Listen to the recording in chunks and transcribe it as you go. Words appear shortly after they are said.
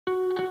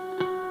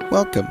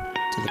Welcome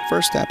to the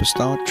First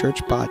Apostolic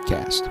Church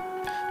Podcast.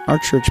 Our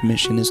church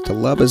mission is to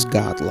love as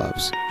God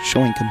loves,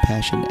 showing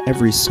compassion to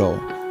every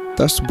soul,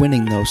 thus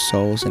winning those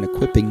souls and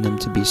equipping them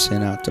to be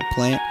sent out to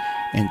plant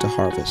and to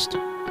harvest.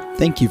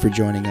 Thank you for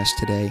joining us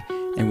today,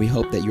 and we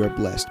hope that you are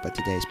blessed by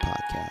today's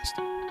podcast.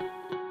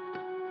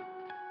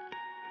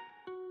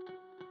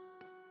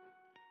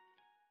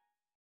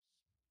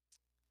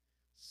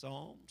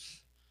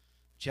 Psalms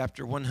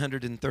chapter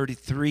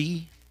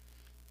 133.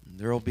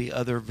 There will be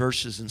other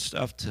verses and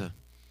stuff to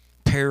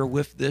pair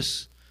with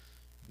this,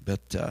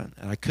 but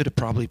and I could have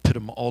probably put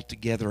them all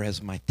together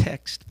as my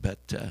text,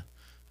 but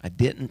I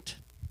didn't.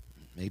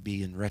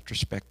 Maybe in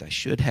retrospect I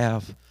should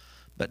have,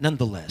 but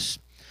nonetheless,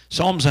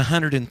 Psalms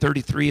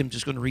 133. I'm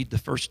just going to read the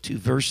first two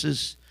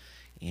verses,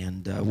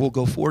 and we'll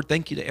go forward.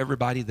 Thank you to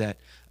everybody that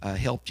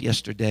helped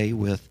yesterday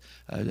with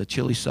the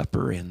chili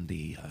supper and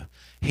the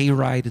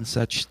hayride and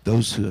such.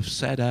 Those who have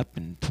set up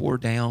and tore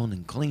down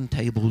and cleaned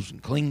tables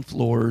and cleaned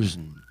floors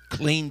and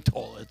cleaned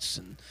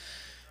toilets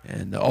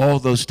and all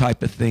those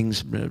type of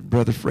things.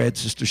 Brother Fred,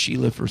 Sister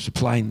Sheila for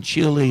supplying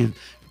chili, and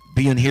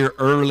being here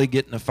early,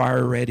 getting the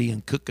fire ready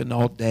and cooking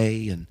all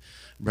day, and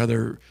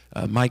Brother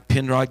Mike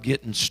Penrod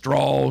getting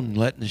straw and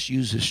letting us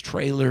use his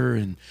trailer,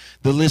 and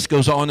the list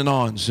goes on and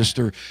on.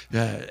 Sister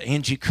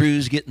Angie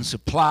Cruz getting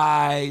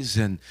supplies,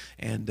 and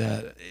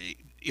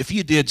if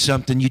you did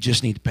something, you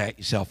just need to pat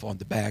yourself on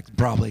the back,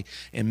 probably.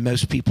 And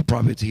most people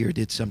probably here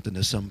did something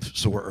of some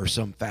sort or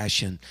some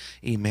fashion.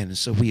 Amen. And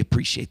so we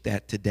appreciate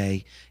that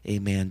today.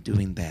 Amen.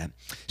 Doing that.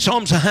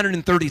 Psalms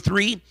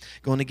 133.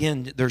 Going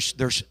again,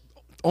 there's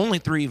only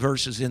 3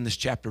 verses in this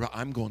chapter, but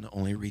I'm going to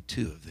only read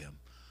 2 of them.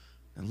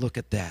 And look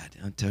at that.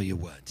 I'll tell you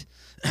what.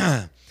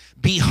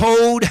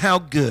 Behold how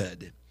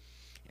good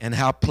and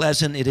how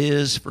pleasant it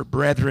is for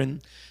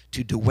brethren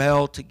to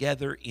dwell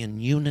together in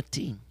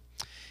unity.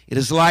 It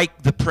is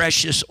like the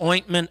precious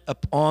ointment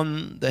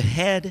upon the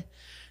head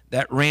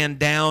that ran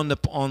down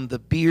upon the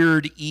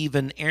beard,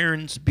 even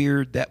Aaron's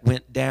beard that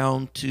went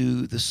down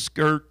to the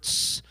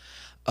skirts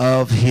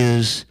of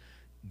his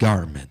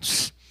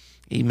garments.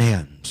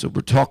 Amen. So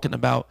we're talking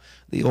about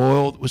the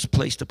oil that was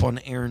placed upon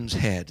Aaron's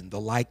head and the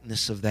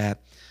likeness of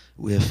that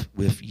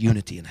with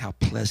unity and how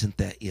pleasant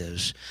that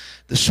is.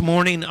 This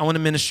morning, I want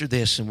to minister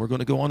this, and we're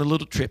going to go on a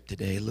little trip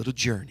today, a little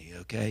journey,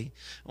 okay?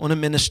 I want to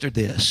minister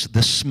this,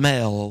 the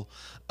smell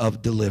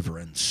of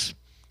deliverance.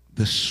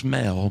 The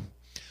smell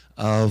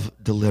of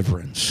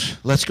deliverance.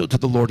 Let's go to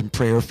the Lord in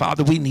prayer.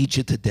 Father, we need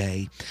you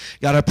today.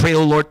 God, I pray,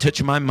 oh Lord,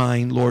 touch my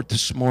mind, Lord,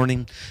 this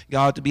morning.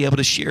 God, to be able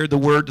to share the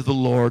word of the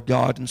Lord,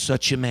 God, in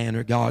such a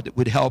manner, God, that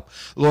would help,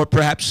 Lord,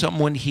 perhaps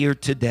someone here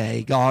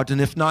today, God,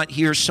 and if not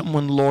here,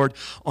 someone, Lord,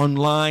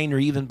 online or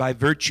even by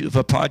virtue of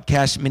a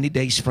podcast many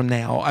days from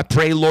now. I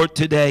pray, Lord,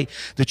 today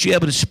that you're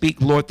able to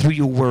speak, Lord, through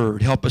your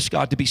word. Help us,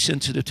 God, to be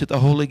sensitive to the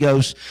Holy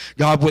Ghost.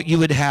 God, what you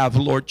would have,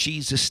 Lord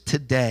Jesus,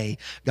 today,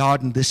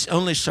 God, in this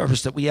only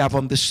service that we have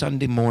on this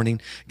Sunday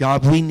morning.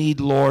 God, we need,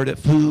 Lord,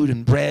 food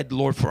and bread,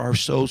 Lord, for our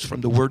souls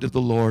from the word of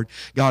the Lord.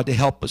 God, to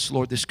help us,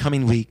 Lord, this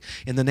coming week.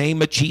 In the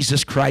name of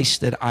Jesus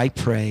Christ that I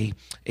pray.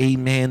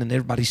 Amen. And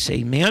everybody say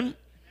amen.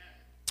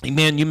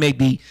 Amen. You may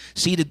be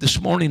seated this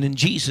morning in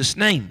Jesus'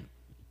 name.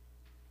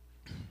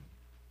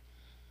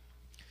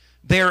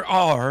 There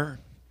are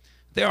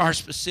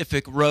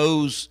specific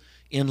roles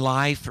in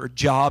life or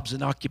jobs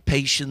and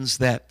occupations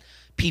that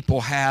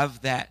people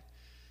have that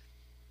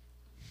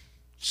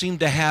seem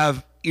to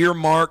have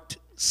earmarked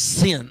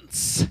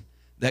sins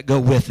that go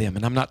with them.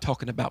 And I'm not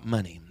talking about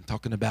money. I'm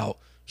talking about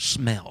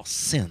smell,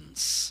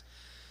 sins.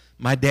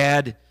 My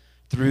dad,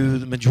 through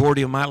the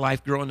majority of my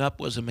life growing up,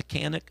 was a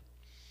mechanic.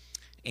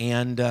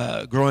 And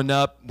growing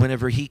up,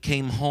 whenever he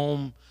came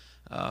home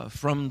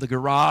from the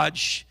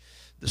garage,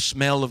 the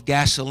smell of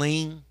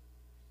gasoline,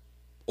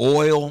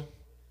 oil,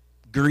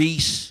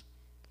 grease,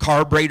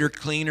 carburetor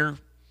cleaner,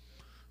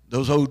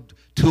 those old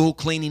tool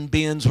cleaning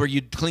bins where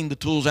you'd clean the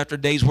tools after a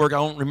day's work. I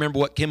don't remember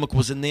what chemical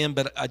was in them,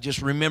 but I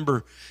just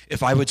remember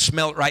if I would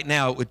smell it right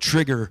now, it would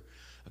trigger.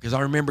 Because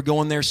I remember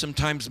going there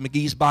sometimes to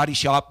McGee's Body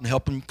Shop and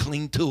helping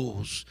clean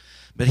tools.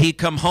 But he'd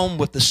come home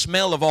with the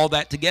smell of all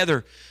that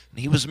together. And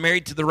he was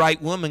married to the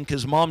right woman,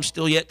 because Mom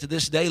still yet to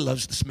this day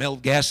loves the smell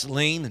of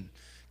gasoline and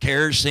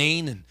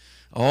kerosene and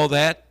all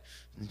that.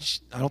 And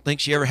I don't think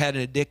she ever had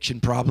an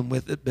addiction problem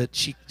with it, but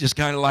she just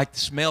kind of liked the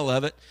smell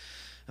of it.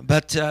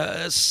 But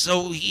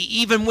so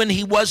even when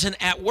he wasn't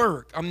at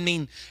work, I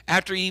mean,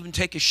 after he even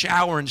take a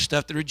shower and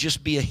stuff, there would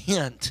just be a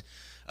hint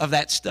of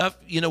that stuff.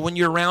 You know, when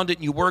you're around it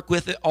and you work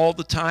with it all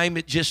the time,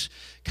 it just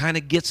kind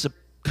of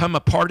become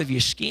a part of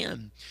your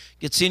skin,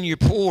 gets in your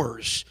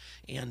pores.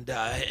 And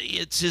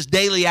it's his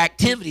daily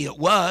activity. It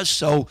was.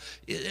 So,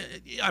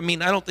 I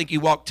mean, I don't think you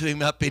walk up to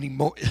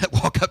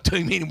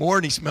him anymore,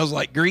 and he smells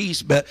like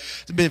grease. But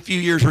it's been a few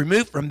years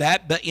removed from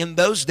that. But in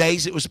those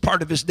days, it was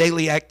part of his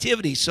daily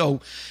activity.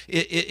 So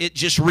it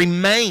just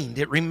remained.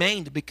 It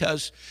remained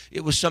because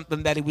it was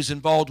something that he was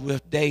involved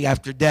with day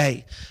after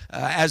day.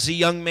 As a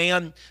young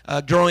man,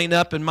 growing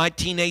up in my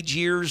teenage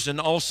years, and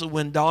also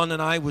when Dawn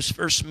and I was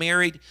first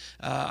married,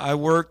 I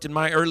worked in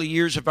my early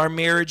years of our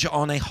marriage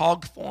on a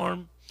hog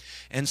farm.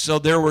 And so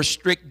there were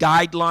strict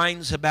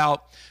guidelines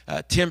about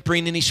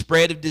tempering any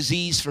spread of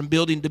disease from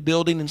building to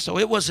building. And so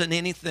it wasn't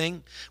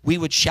anything. We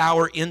would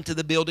shower into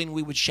the building.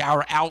 We would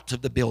shower out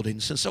of the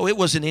buildings. And so it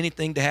wasn't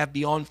anything to have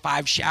beyond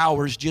 5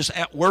 showers just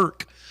at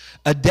work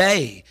a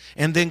day.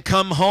 And then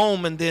come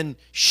home and then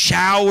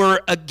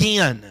shower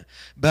again.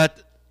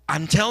 But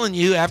I'm telling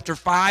you, after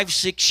 5,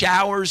 6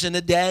 showers in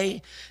a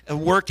day of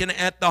working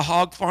at the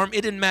hog farm,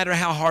 it didn't matter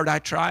how hard I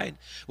tried,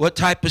 what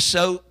type of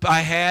soap I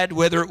had,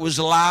 whether it was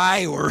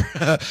lye or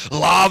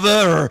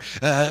lava,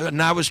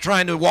 and I was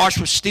trying to wash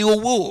with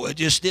steel wool. It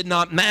just did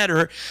not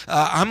matter.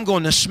 I'm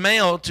going to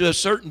smell to a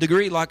certain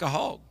degree like a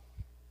hog.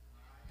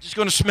 Just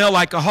going to smell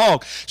like a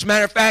hog. As a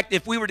matter of fact,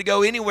 if we were to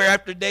go anywhere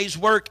after a day's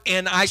work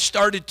and I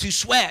started to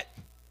sweat,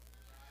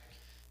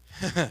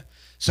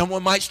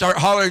 someone might start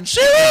hollering,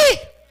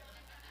 "Suey!"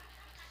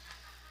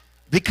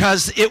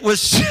 Because it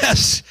was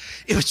just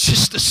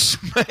a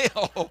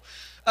smell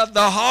of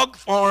the hog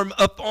farm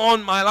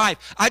upon my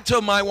life. I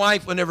told my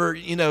wife whenever,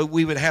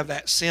 we would have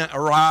that scent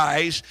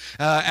arise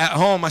at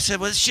home, I said,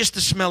 well, it's just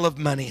the smell of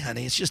money,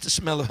 honey. It's just the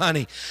smell of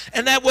honey.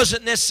 And that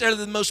wasn't necessarily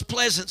the most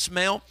pleasant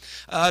smell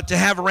to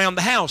have around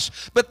the house.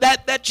 But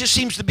that just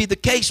seems to be the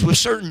case with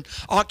certain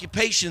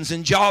occupations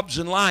and jobs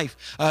in life,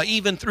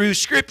 even through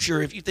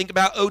Scripture. If you think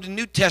about Old and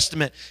New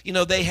Testament,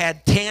 they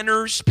had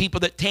tanners, people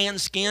that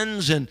tanned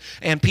skins, and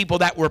people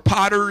that were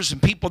potters,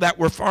 and people that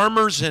were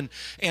farmers, and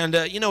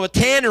a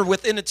tanner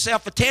within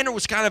itself, a tanner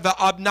was kind of an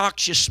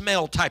obnoxious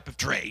smell type of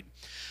trade.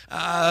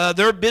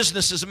 Their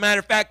business, as a matter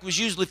of fact, was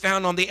usually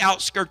found on the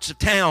outskirts of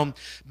town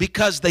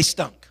because they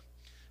stunk.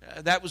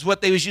 That was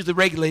what they was usually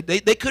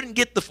regulated. They couldn't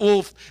get the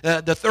full,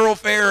 the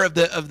thoroughfare of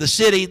the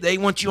city. They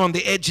want you on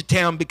the edge of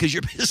town because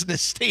your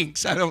business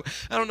stinks. I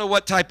don't know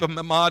what type of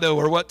motto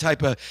or what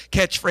type of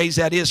catchphrase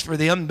that is for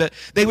them, but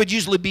they would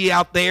usually be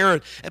out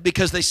there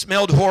because they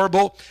smelled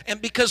horrible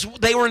and because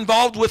they were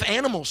involved with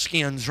animal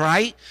skins,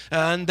 right?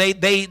 And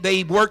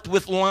they worked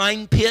with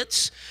lime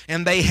pits,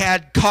 and they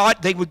had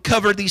cod. They would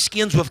cover these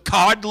skins with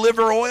cod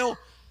liver oil.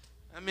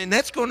 I mean,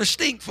 that's going to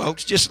stink,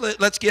 folks. Just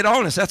let's get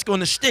honest. That's going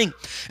to stink.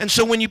 And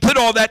so when you put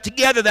all that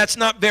together, that's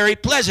not very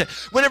pleasant.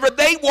 Whenever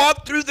they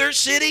walk through their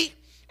city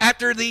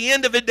after the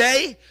end of a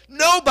day,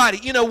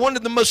 nobody, one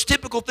of the most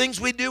typical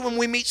things we do when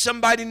we meet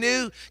somebody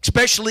new,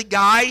 especially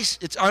guys,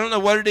 I don't know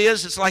what it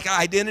is. It's like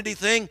an identity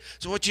thing.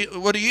 So what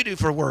do you do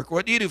for work?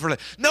 What do you do for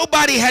life?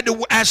 Nobody had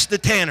to ask the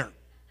tanner.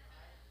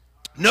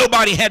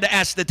 Nobody had to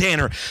ask the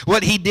tanner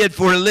what he did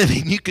for a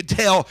living. You could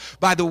tell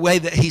by the way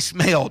that he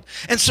smelled.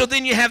 And so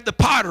then you have the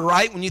potter,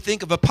 right? When you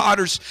think of a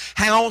potter's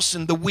house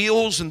and the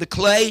wheels and the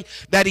clay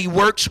that he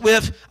works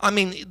with, I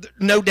mean,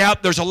 no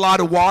doubt there's a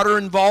lot of water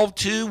involved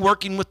too,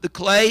 working with the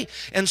clay.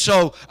 And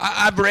so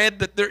I've read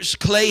that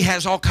clay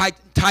has all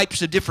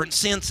types of different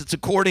scents. It's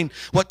according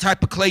what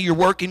type of clay you're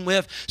working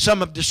with. Some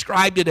have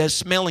described it as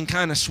smelling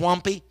kind of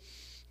swampy.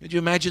 Could you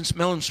imagine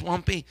smelling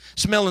swampy?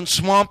 Smelling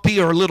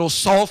swampy or a little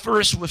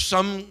sulfurous with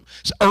some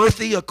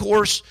earthy, of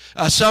course.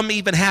 Some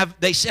even have,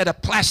 they said, a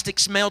plastic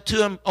smell to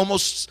them,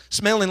 almost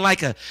smelling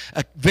like a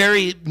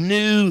very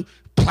new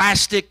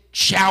plastic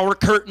shower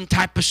curtain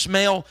type of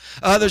smell.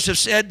 Others have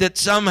said that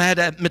some had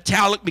a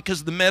metallic, because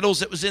of the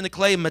metals that was in the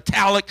clay,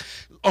 metallic,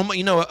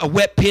 a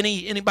wet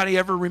penny. Anybody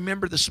ever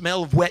remember the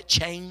smell of wet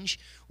change?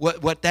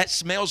 What that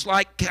smells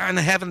like, kind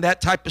of having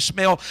that type of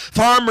smell.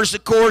 Farmers,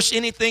 of course,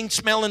 anything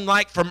smelling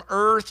like from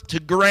earth to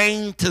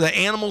grain to the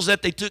animals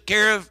that they took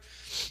care of.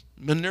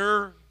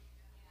 Manure,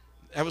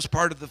 that was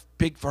part of the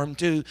pig farm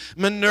too.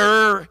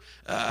 Manure,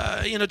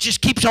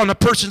 just keeps on a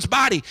person's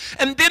body.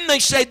 And then they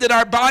say that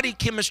our body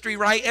chemistry,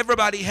 right,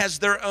 everybody has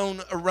their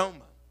own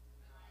aroma.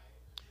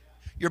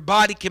 Your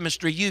body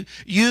chemistry,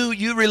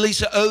 you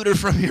release an odor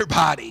from your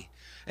body.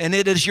 And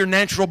it is your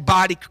natural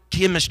body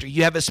chemistry.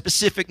 You have a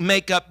specific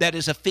makeup that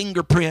is a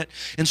fingerprint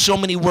in so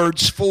many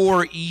words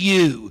for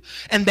you.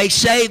 And they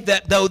say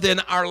that, though, then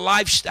our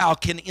lifestyle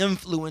can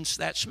influence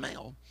that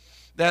smell.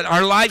 That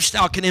our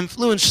lifestyle can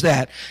influence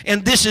that.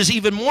 And this is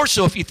even more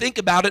so if you think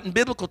about it in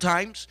biblical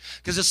times,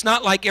 because it's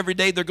not like every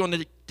day they're going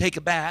to take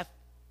a bath.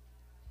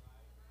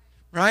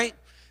 Right?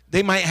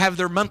 They might have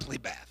their monthly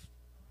bath.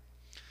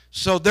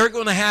 So they're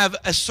going to have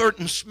a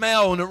certain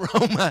smell and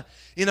aroma,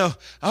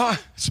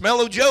 smell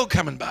of Joe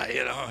coming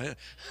by,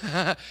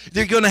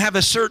 They're going to have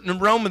a certain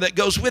aroma that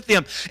goes with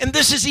them. And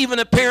this is even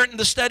apparent in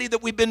the study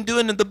that we've been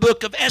doing in the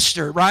book of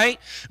Esther,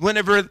 right?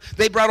 Whenever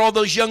they brought all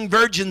those young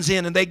virgins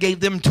in and they gave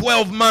them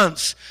 12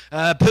 months,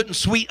 putting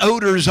sweet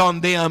odors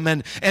on them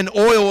and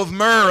oil of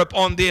myrrh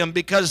upon them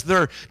because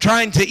they're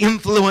trying to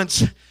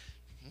influence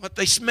what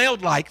they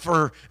smelled like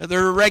for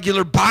their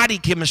irregular body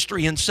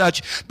chemistry and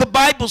such. The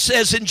Bible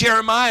says in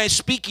Jeremiah,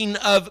 speaking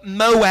of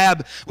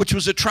Moab, which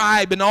was a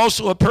tribe and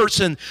also a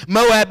person,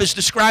 Moab is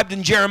described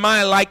in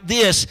Jeremiah like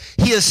this: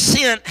 his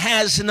scent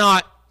has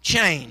not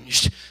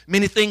changed.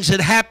 Many things had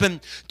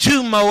happened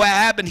to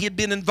Moab, and he had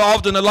been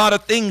involved in a lot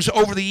of things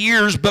over the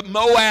years, but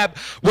Moab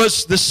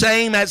was the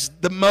same as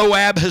the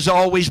Moab has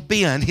always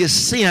been. His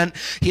scent,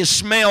 his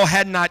smell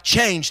had not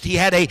changed. He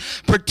had a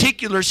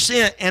particular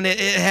scent, and it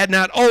had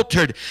not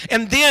altered.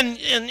 And then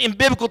in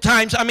biblical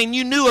times, I mean,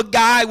 you knew a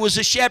guy was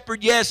a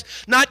shepherd, yes,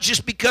 not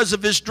just because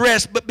of his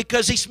dress, but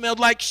because he smelled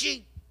like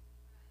sheep.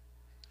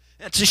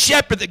 It's a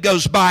shepherd that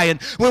goes by.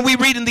 And when we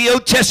read in the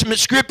Old Testament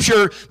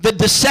scripture the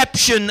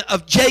deception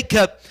of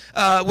Jacob,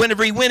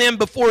 whenever he went in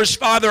before his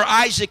father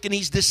Isaac and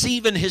he's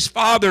deceiving his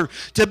father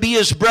to be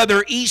his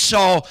brother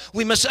Esau,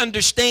 we must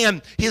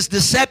understand his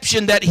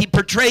deception that he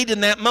portrayed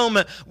in that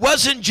moment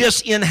wasn't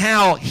just in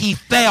how he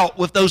felt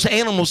with those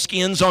animal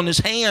skins on his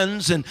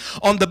hands and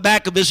on the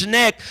back of his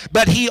neck,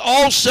 but he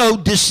also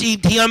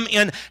deceived him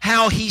in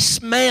how he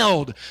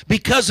smelled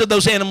because of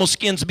those animal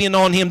skins being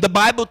on him. The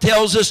Bible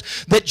tells us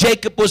that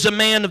Jacob was a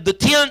man of the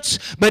tents,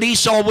 but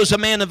Esau was a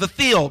man of the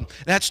field.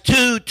 That's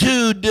two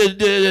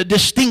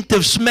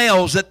distinctive smells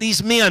that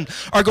these men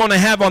are going to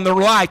have on their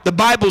life. The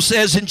Bible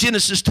says in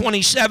Genesis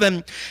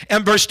 27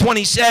 and verse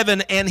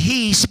 27, and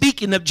he,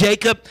 speaking of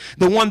Jacob,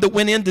 the one that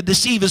went in to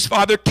deceive his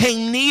father,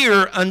 came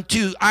near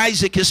unto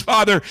Isaac his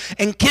father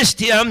and kissed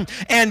him,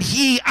 and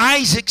he,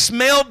 Isaac,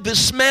 smelled the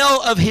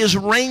smell of his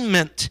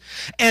raiment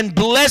and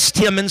blessed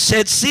him and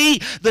said, see,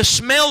 the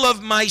smell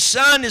of my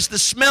son is the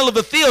smell of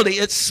a field.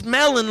 It's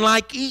smelling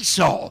like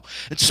Esau.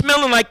 It's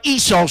smelling like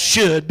Esau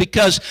should,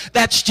 because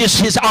that's just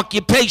his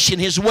occupation,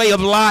 his way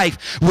of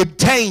life would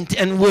taint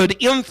and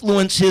would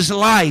influence his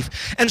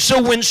life. And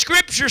so when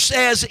Scripture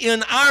says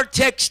in our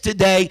text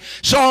today,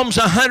 Psalms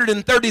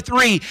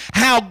 133,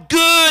 how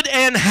good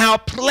and how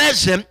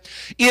pleasant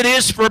it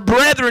is for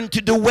brethren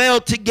to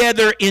dwell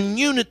together in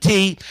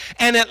unity,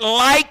 and it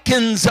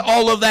likens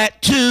all of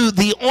that to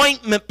the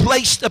ointment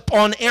placed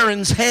upon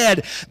Aaron's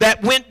head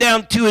that went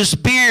down to his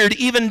beard,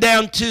 even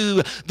down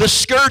to the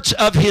skirts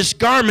of his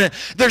garment.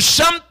 There's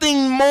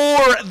something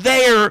more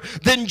there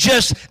than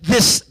just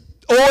this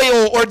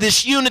oil or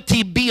this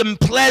unity being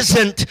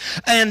pleasant,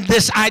 and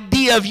this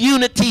idea of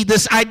unity,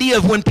 this idea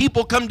of when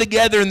people come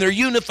together and they're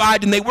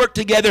unified and they work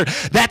together,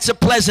 that's a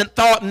pleasant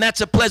thought and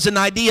that's a pleasant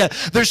idea.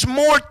 There's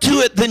more to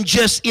it than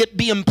just it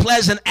being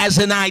pleasant as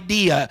an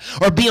idea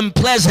or being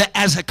pleasant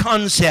as a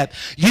concept.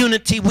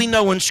 Unity, we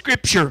know in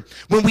Scripture,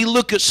 when we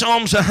look at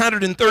Psalms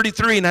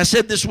 133, and I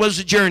said this was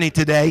a journey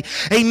today,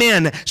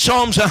 amen,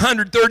 Psalms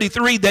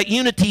 133, that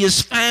unity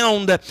is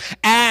found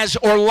as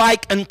or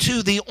like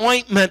unto the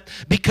ointment,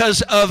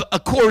 because of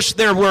course,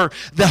 there were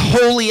the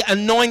holy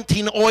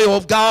anointing oil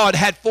of God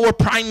had four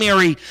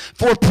primary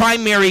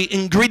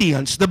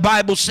ingredients. The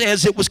Bible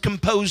says it was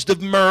composed of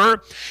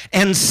myrrh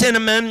and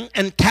cinnamon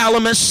and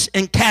calamus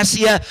and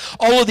cassia.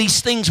 All of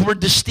these things were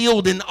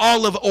distilled in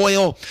olive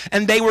oil,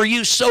 and they were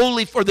used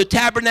solely for the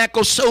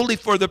tabernacle, solely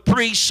for the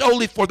priest,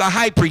 solely for the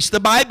high priest. The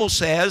Bible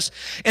says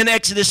in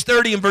Exodus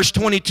 30 and verse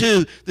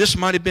 22, this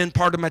might have been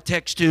part of my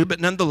text too,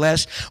 but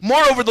nonetheless,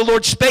 moreover the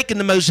Lord spake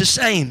unto Moses,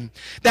 saying,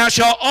 thou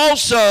shalt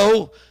also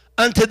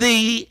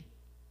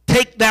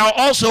take thou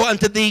also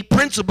unto thee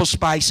principal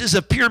spices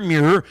of pure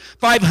myrrh,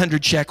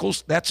 500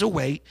 shekels, that's a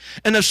weight,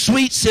 and of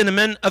sweet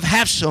cinnamon of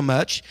half so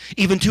much,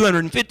 even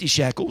 250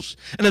 shekels,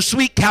 and of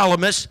sweet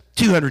calamus,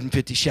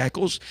 250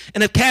 shekels,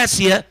 and of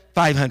cassia,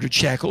 500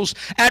 shekels,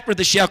 after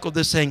the shekel of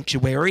the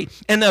sanctuary,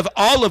 and of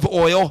olive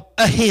oil,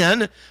 a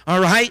hin,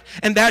 all right?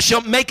 And thou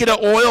shalt make it an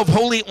oil of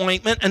holy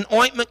ointment, an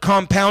ointment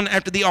compound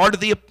after the art of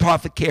the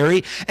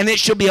apothecary, and it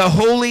shall be a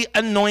holy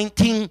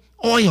anointing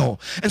oil.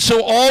 And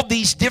so all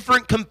these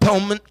different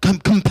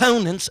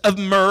components of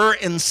myrrh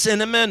and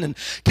cinnamon and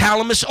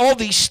calamus, all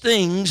these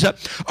things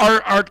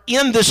are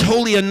in this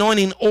holy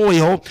anointing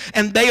oil,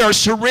 and they are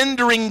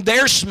surrendering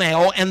their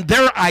smell and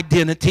their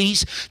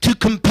identities to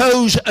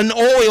compose an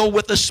oil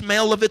with a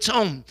smell of its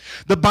own.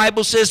 The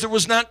Bible says there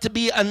was not to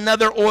be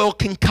another oil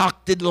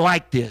concocted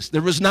like this.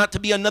 There was not to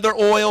be another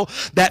oil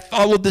that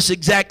followed this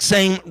exact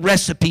same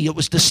recipe. It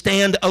was to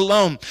stand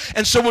alone.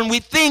 And so when we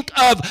think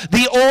of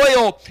the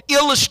oil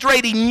illustrating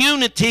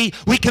unity,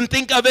 we can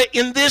think of it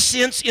in this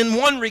sense, in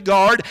one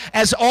regard,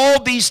 as all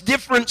these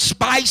different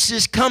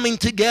spices coming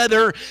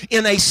together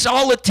in a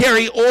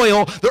solitary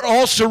oil. They're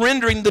all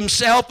surrendering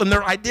themselves and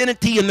their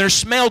identity and their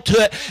smell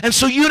to it. And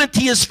so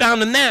unity is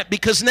found in that,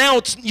 because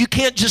now you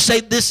can't just say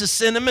this is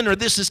cinnamon or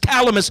this is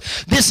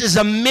calamus. This is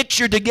a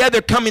mixture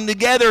together, coming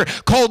together,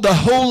 called the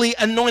holy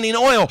anointing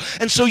oil.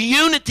 And so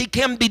unity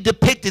can be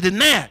depicted in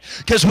that,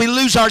 because we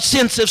lose our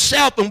sense of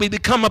self and we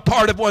become a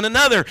part of one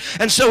another.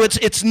 And so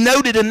it's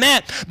noted in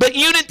that. But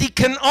unity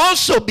can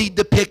also be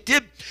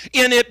depicted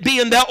in it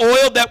being the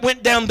oil that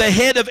went down the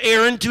head of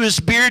Aaron to his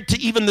beard to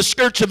even the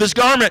skirts of his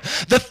garment.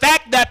 The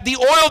fact that the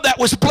oil that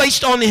was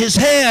placed on his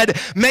head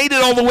made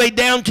it all the way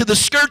down to the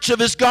skirts of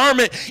his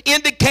garment it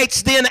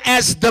indicates then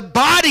as the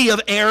body of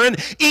Aaron,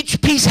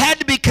 each piece had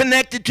to be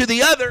connected to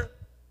the other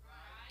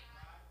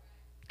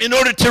in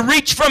order to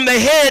reach from the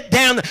head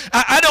down.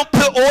 I don't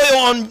put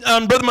oil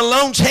on Brother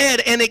Malone's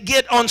head and it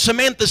get on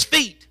Samantha's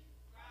feet.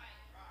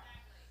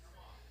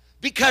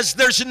 Because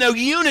there's no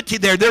unity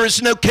there. There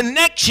is no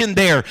connection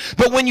there.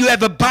 But when you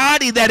have a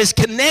body that is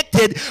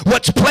connected,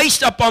 what's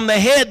placed up on the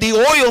head, the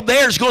oil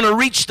there is going to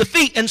reach the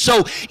feet. And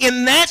so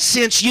in that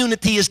sense,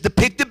 unity is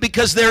depicted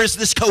because there is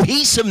this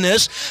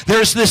cohesiveness.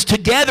 There's this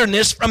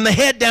togetherness from the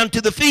head down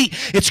to the feet.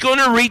 It's going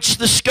to reach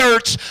the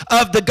skirts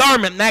of the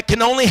garment. And that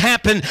can only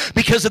happen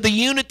because of the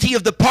unity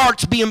of the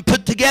parts being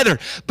put together.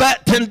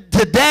 But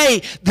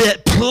today, the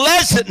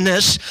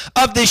pleasantness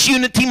of this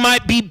unity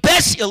might be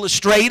best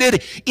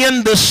illustrated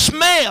in the smell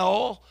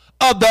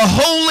of the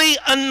holy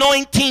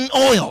anointing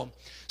oil.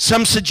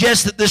 Some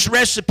suggest that this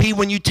recipe,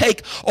 when you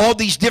take all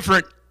these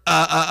different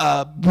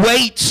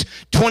weights,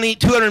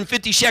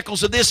 250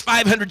 shekels of this,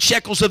 500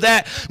 shekels of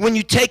that, when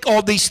you take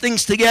all these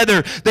things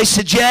together, they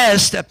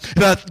suggest,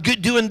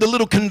 doing the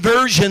little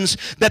conversions,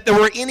 that there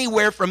were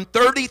anywhere from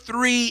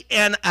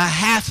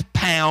 33.5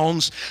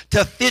 pounds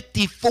to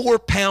 54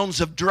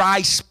 pounds of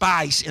dry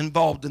spice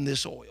involved in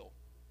this oil.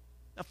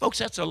 Now, folks,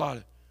 that's a lot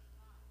of,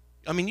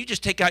 I mean, you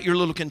just take out your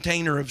little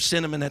container of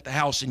cinnamon at the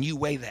house and you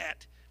weigh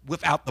that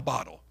without the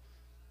bottle.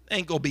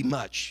 Ain't going to be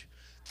much.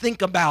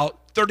 Think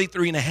about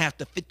 33.5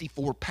 to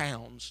 54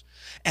 pounds.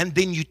 And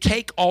then you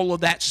take all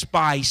of that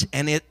spice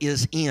and it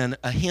is in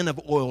a hin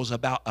of oil is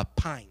about a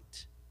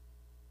pint.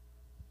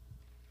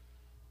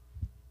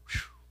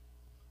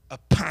 A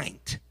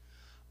pint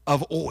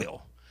of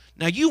oil.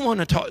 Now you want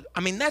to talk,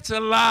 I mean, that's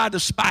a lot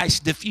of spice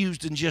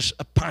diffused in just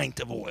a pint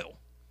of oil.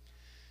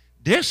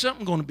 There's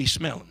something going to be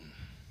smelling.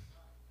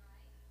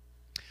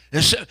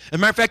 As a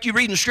matter of fact, you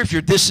read in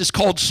Scripture, this is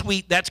called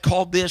sweet, that's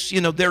called this.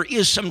 You know, there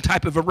is some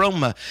type of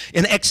aroma.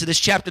 In Exodus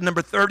chapter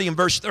number 30 and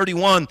verse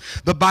 31,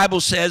 the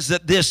Bible says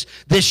that this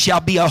shall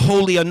be a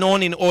holy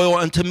anointing oil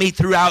unto me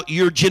throughout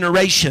your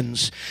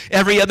generations.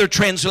 Every other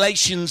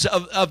translations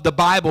of the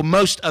Bible,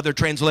 most other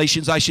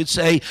translations, I should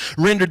say,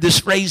 rendered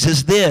this phrase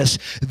as this.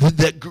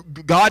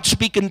 That God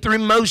speaking through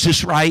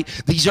Moses, right?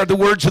 These are the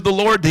words of the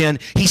Lord then.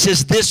 He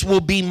says, this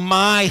will be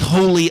my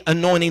holy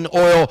anointing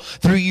oil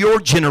through your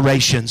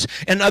generations.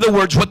 In other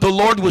words, what the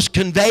Lord was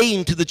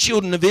conveying to the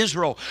children of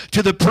Israel,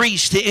 to the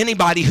priests, to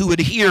anybody who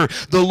would hear,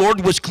 the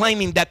Lord was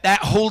claiming that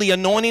holy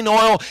anointing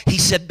oil, he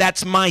said,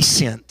 that's my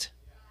scent.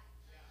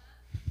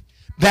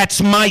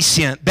 That's my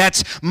scent.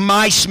 That's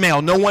my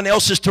smell. No one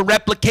else is to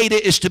replicate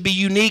it. It's to be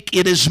unique.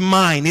 It is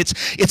mine.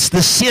 It's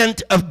the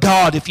scent of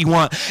God, if you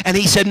want. And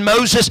he said,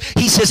 Moses,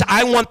 he says,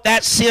 I want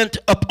that scent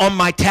up on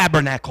my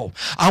tabernacle.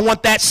 I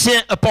want that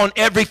scent upon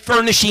every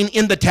furnishing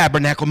in the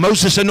tabernacle.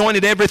 Moses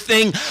anointed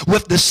everything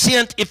with the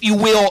scent, if you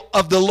will,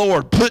 of the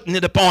Lord, putting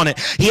it upon it.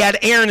 He had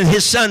Aaron and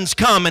his sons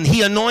come, and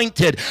he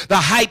anointed the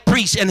high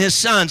priest and his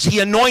sons. He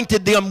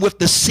anointed them with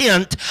the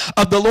scent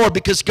of the Lord,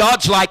 because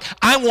God's like,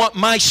 I want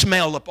my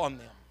smell upon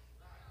them.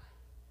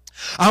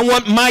 I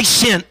want my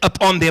scent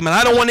upon them, and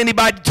I don't want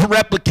anybody to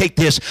replicate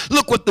this.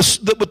 Look what the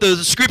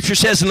scripture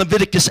says in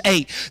Leviticus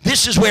 8.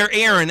 This is where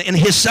Aaron and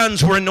his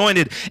sons were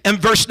anointed. In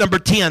verse number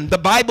 10, the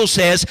Bible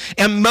says,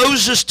 and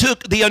Moses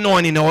took the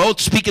anointing oil,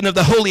 speaking of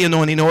the holy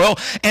anointing oil,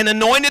 and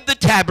anointed the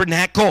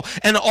tabernacle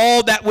and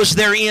all that was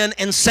therein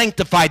and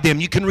sanctified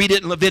them. You can read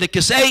it in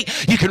Leviticus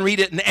 8. You can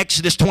read it in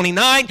Exodus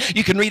 29.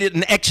 You can read it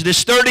in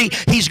Exodus 30.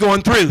 He's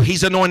going through.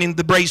 He's anointing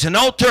the brazen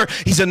altar.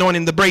 He's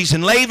anointing the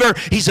brazen laver.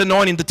 He's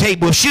anointing the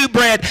table of shewbread.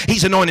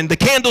 He's anointing the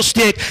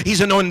candlestick. He's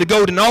anointing the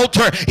golden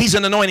altar. He's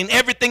anointing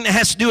everything that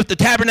has to do with the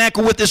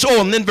tabernacle with this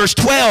oil. And then verse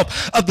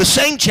 12 of the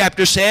same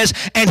chapter says,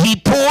 and he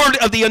poured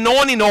of the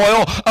anointing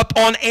oil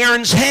upon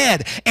Aaron's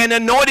head and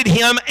anointed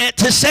him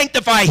to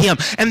sanctify him.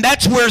 And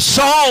that's where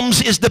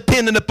Psalms is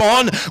dependent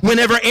upon.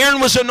 Whenever Aaron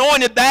was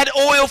anointed, that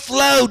oil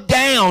flowed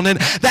down, and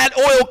that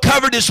oil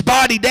covered his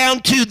body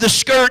down to the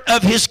skirt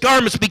of his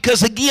garments,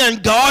 because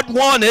again, God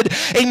wanted,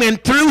 amen,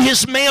 through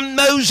his man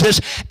Moses,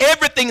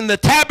 everything in the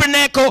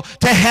tabernacle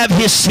to have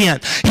his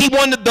scent. He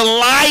wanted the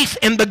life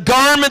and the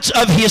garments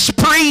of his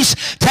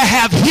priests to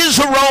have his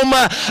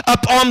aroma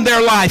upon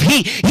their life.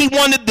 He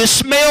wanted the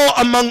smell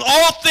among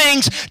all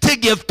things to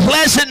give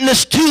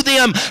pleasantness to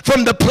them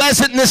from the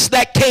pleasantness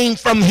that came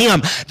from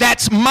him.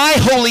 That's my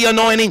holy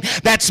anointing.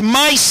 That's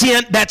my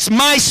scent. That's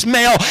my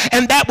smell.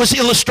 And that was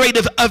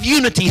illustrative of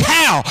unity.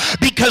 How?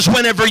 Because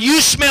whenever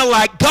you smell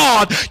like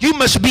God, you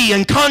must be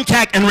in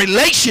contact and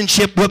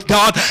relationship with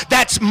God.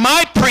 That's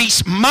my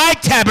priest, my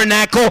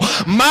tabernacle,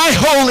 my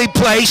holy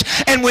place.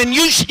 And when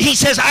he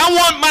says, I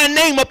want my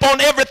name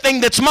upon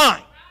everything that's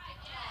mine.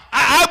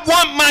 I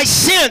want my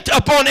scent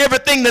upon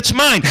everything that's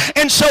mine.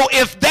 And so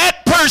if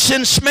that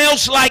person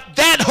smells like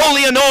that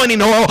holy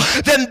anointing oil,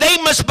 then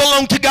they must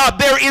belong to God.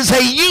 There is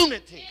a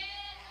unity.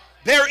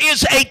 There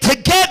is a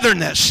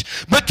togetherness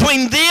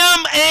between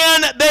them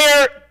and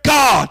their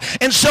God.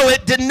 And so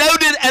it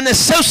denoted an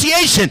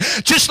association.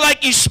 Just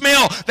like you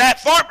smell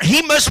that farmer,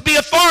 he must be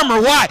a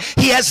farmer. Why?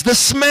 He has the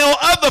smell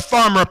of the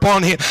farmer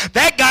upon him.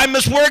 That guy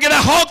must work at a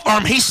hog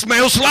farm. He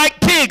smells like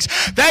pigs.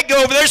 That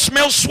guy over there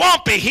smells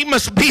swampy. He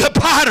must be a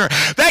potter.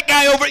 That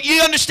guy over,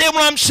 you understand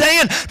what I'm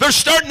saying? They're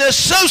starting to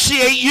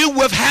associate you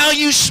with how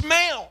you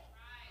smell.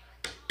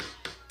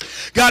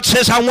 God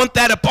says, I want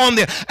that upon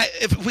them.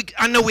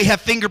 I know we have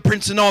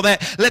fingerprints and all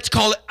that. Let's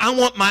call it, I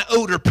want my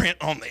odor print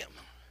on them.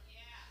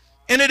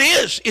 And it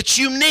is. It's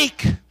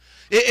unique.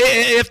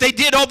 If they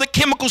did all the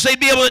chemicals, they'd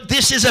be able to,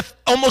 this is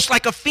almost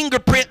like a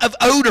fingerprint of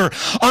odor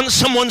on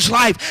someone's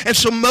life. And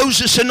so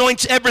Moses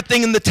anoints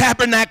everything in the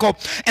tabernacle.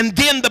 And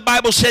then the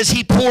Bible says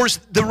he pours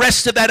the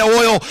rest of that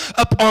oil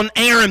up on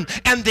Aaron.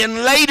 And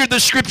then later the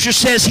scripture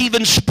says he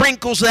even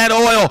sprinkles that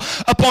oil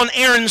upon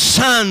Aaron's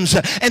sons.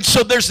 And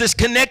so there's this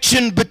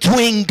connection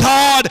between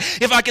God,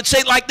 if I could say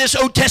it like this,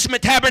 Old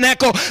Testament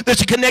tabernacle,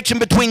 there's a connection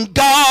between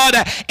God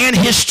and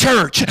his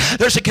church.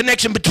 There's a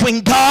connection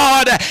between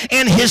God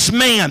and his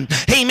man.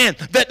 Amen.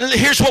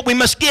 Here's what we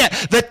must get.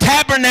 The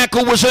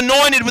tabernacle was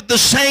anointed with the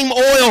same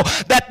oil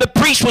that the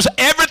priest was.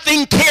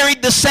 Everything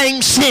carried the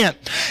same scent.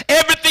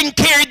 Everything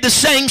carried the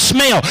same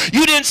smell.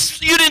 You didn't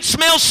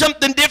smell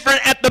something different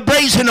at the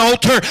brazen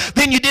altar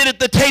than you did at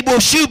the table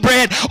of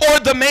shewbread or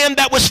the man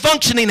that was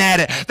functioning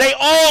at it. They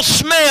all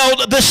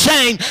smelled the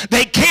same.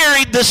 They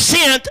carried the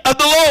scent of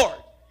the Lord.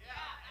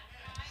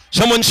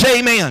 Someone say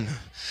amen.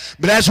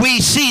 But as we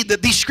see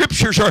that these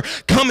scriptures are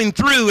coming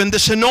through and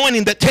this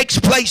anointing that takes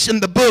place in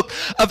the book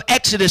of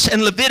Exodus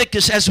and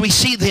Leviticus as we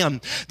see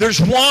them,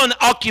 there's one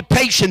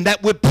occupation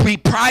that would be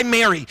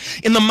primary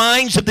in the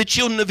minds of the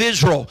children of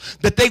Israel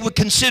that they would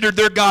consider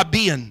their God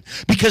being,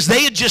 because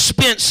they had just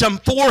spent some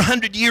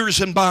 400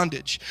 years in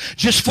bondage,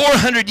 just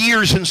 400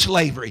 years in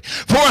slavery,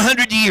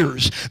 400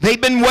 years.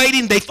 They've been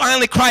waiting. They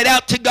finally cried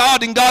out to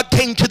God, and God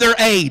came to their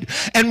aid.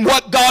 And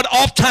what God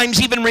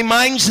oftentimes even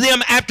reminds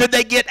them after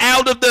they get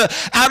out of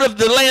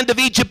the land of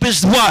Egypt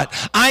is what?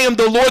 I am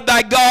the Lord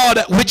thy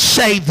God which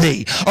saved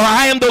thee. Or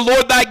I am the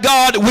Lord thy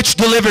God which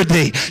delivered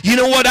thee. You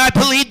know what? I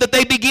believe that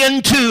they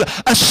begin to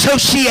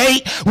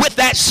associate with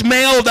that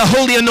smell of the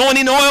holy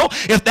anointing oil.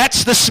 If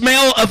that's the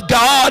smell of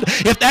God,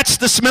 if that's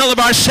the smell of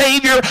our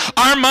Savior,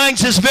 our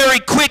minds is very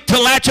quick to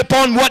latch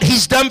upon what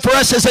he's done for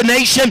us as a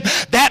nation.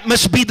 That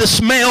must be the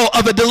smell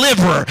of a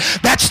deliverer.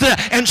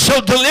 And so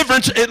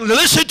deliverance,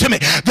 listen to me,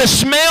 the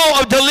smell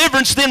of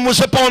deliverance then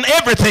was upon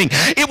everything.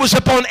 It was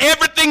upon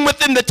everything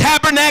within the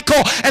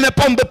tabernacle and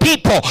upon the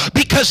people,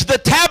 because the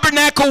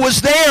tabernacle was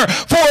there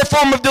for a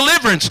form of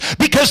deliverance,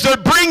 because they're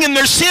bringing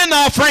their sin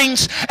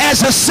offerings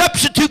as a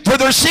substitute for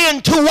their sin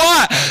to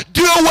what?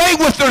 Do away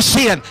with their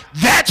sin.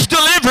 That's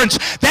deliverance.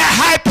 That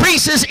high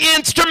priest is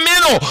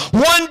instrumental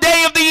one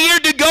day of the year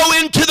to go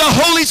into the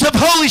holies of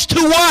holies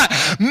to what?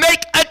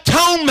 Make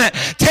atonement.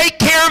 Take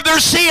care of their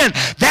sin.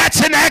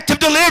 That's an act of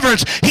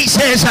deliverance. He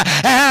says,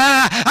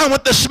 I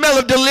want the smell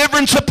of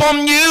deliverance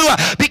upon you,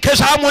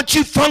 because I want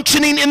you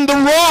functioning in the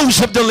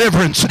roles of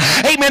deliverance.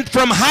 Amen.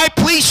 From high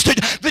priest to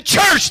the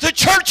church. The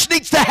church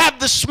needs to have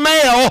the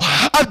smell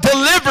of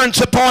deliverance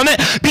upon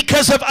it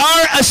because of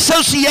our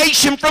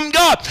association from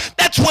God.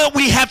 That's what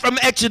we have from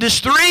Exodus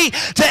 3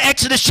 to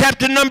Exodus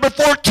chapter number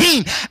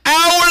 14.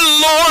 Our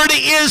Lord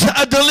is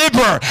a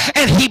deliverer,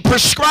 and he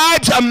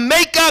prescribes a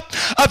makeup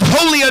of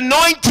holy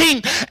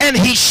anointing, and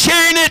he's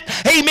sharing it,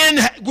 amen,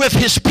 with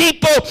his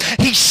people.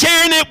 He's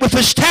sharing it with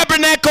his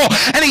tabernacle,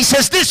 and he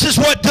says, this is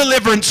what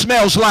deliverance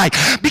smells like,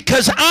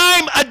 because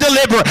I'm a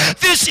deliverer.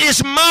 This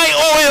is my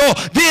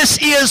oil. This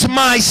is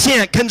my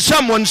scent. Can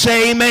someone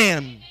say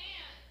amen?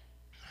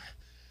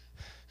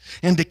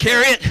 And to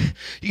carry it,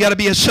 you got to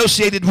be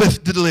associated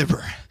with the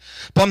deliverer.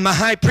 Upon the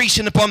high priest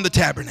and upon the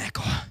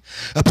tabernacle,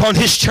 upon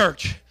his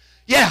church.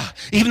 Yeah,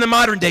 even the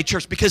modern day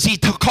church, because he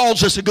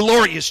calls us a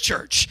glorious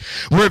church.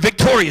 We're a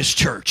victorious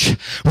church.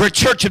 We're a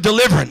church of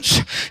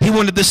deliverance. He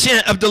wanted the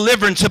scent of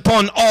deliverance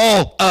upon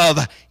all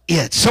of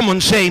it. Someone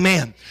say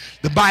amen.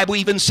 The Bible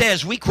even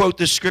says, we quote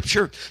this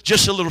scripture,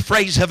 just a little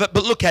phrase of it,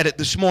 but look at it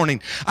this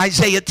morning.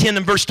 Isaiah 10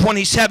 and verse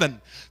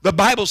 27. The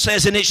Bible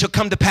says, and it shall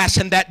come to pass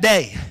in that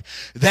day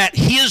that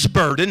his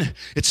burden,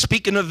 it's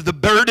speaking of the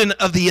burden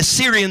of the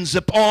Assyrians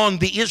upon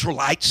the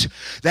Israelites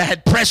that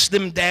had pressed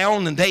them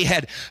down, and they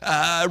had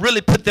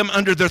really put them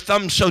under their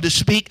thumb, so to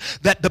speak,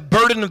 that the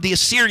burden of the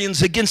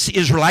Assyrians against the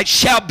Israelites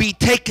shall be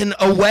taken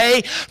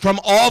away from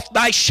off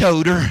thy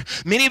shoulder.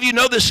 Many of you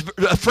know this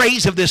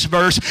phrase of this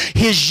verse,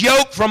 his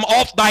yoke from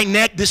off thy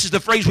neck. This is the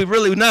phrase we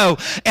really know.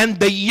 And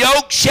the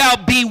yoke shall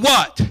be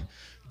what?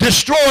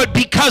 Destroyed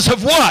because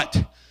of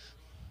what?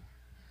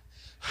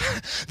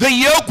 The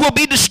yoke will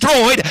be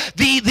destroyed.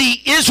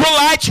 The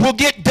Israelites will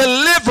get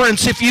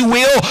deliverance, if you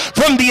will,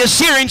 from the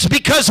Assyrians,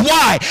 because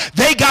why?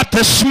 They got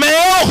the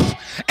smell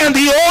and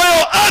the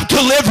oil of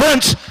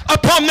deliverance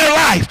upon their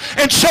life.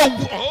 And so,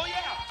 oh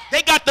yeah.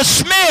 They got the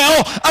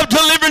smell of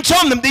deliverance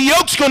on them. The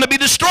yoke's going to be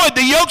destroyed.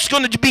 The yoke's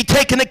going to be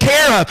taken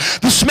care of.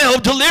 The smell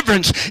of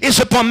deliverance is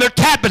upon their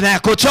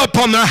tabernacle. It's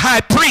upon their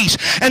high priest.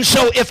 And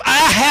so if I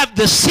have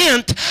the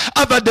scent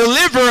of a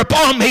deliverer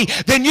upon me,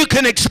 then you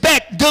can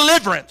expect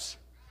deliverance.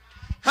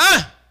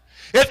 Huh?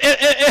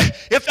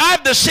 If I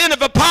have the scent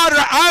of a potter,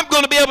 I'm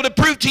going to be able to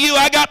prove to you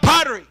I got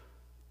pottery.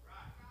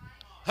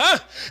 Huh?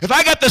 If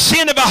I got the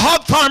scent of a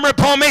hog farmer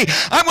upon me,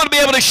 I'm going to be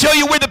able to show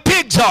you where the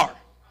pigs are.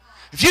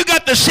 If you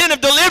got the sin of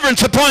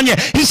deliverance upon you,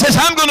 he says,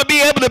 I'm going to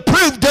be able to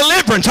prove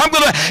deliverance.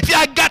 If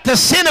I got the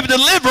sin of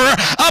deliverer,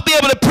 I'll be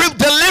able to prove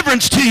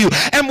deliverance to you.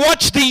 And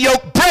watch the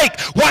yoke break.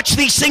 Watch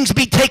these things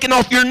be taken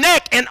off your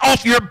neck and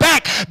off your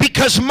back,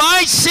 because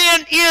my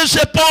sin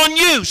is upon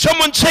you.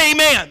 Someone say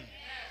amen.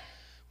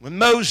 When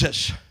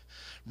Moses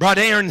brought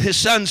Aaron and his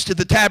sons to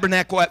the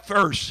tabernacle at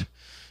first,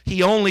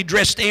 he only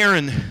dressed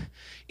Aaron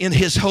in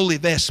his holy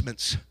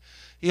vestments.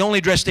 He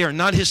only dressed Aaron,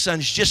 not his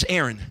sons, just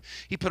Aaron.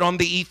 He put on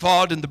the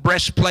ephod and the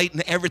breastplate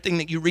and everything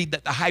that you read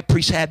that the high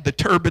priest had, the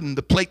turban and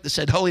the plate that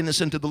said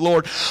holiness unto the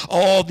Lord,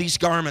 all these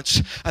garments.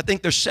 I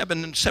think there's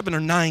seven or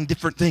nine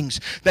different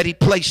things that he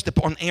placed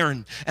upon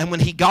Aaron. And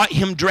when he got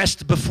him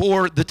dressed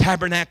before the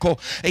tabernacle,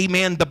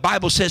 amen, the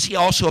Bible says he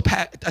also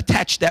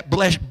attached that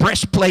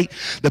breastplate.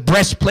 The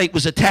breastplate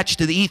was attached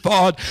to the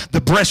ephod. The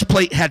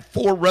breastplate had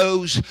 4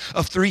 rows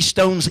of 3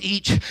 stones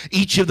each.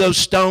 Each of those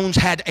stones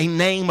had a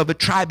name of a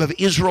tribe of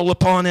Israel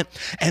upon it,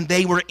 and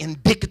they were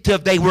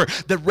indicative. They were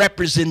the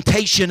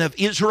representation of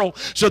Israel,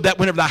 so that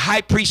whenever the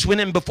high priest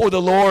went in before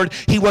the Lord,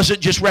 he wasn't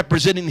just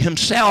representing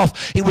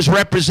himself, he was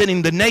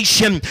representing the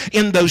nation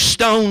in those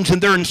stones,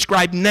 and their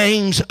inscribed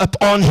names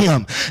upon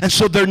him. And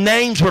so their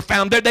names were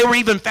found there. They were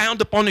even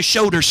found upon his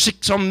shoulders,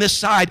 6 on this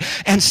side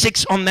and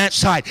 6 on that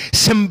side.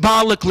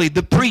 Symbolically,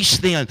 the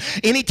priest then,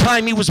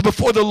 anytime he was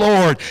before the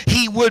Lord,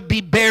 he would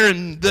be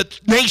bearing the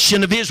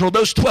nation of Israel,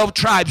 those 12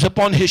 tribes,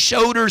 upon his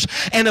shoulders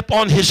and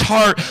upon his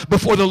heart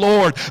before the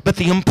Lord. But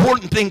the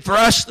important thing for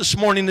us this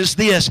morning is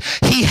this: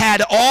 he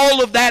had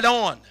all of that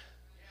on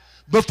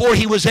before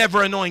he was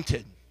ever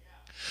anointed.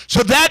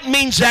 So that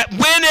means that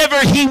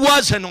whenever he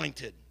was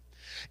anointed,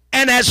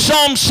 and as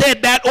Psalm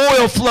said, that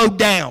oil flowed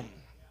down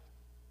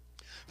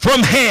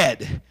from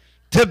head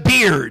to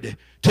beard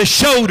to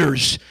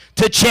shoulders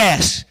to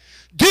chest,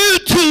 due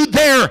to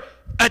their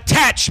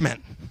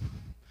attachment,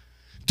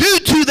 due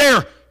to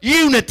their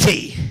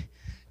unity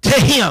to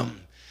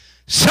him.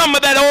 Some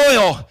of that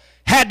oil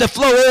had to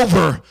flow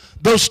over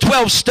those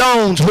 12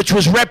 stones, which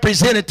was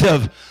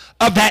representative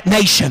of that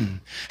nation.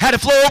 Had to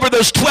flow over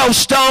those 12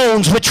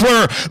 stones, which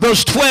were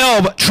those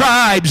 12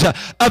 tribes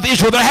of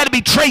Israel. There had to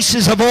be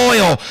traces of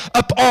oil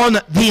upon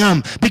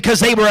them, because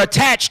they were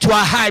attached to a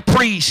high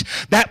priest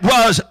that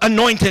was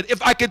anointed.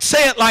 If I could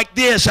say it like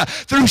this,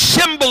 through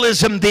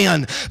symbolism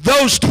then,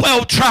 those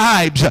 12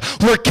 tribes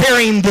were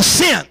carrying the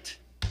scent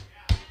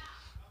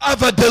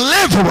of a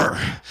deliverer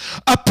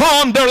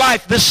upon their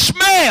life, the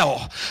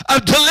smell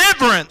of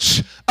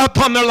deliverance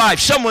upon their life.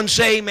 Someone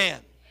say amen.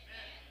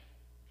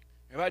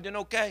 Everybody doing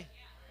okay?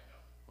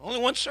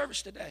 Only one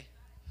service today.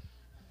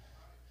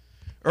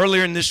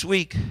 Earlier in this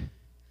week,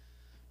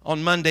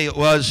 on Monday it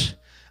was,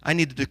 I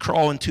needed to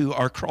crawl into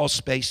our crawl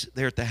space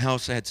there at the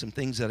house. I had some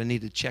things that I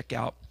needed to check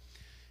out.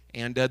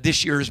 And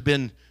this year has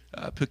been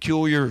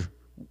peculiar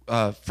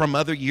from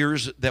other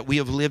years that we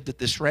have lived at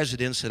this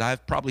residence, that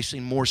I've probably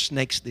seen more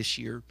snakes this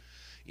year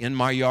in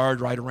my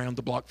yard right around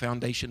the block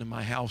foundation of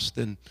my house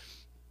than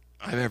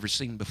I've ever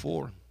seen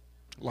before.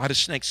 A lot of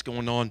snakes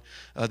going on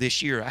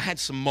this year. I had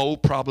some mole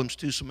problems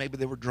too, so maybe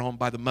they were drawn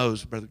by the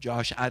moles, Brother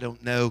Josh. I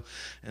don't know,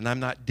 and I'm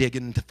not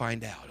digging to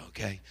find out,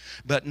 okay?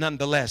 But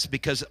nonetheless,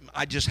 because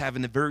I just have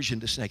an aversion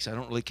to snakes. I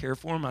don't really care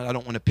for them. I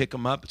don't want to pick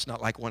them up. It's not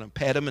like I want to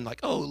pet them and like,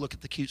 oh, look at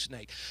the cute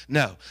snake.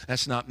 No,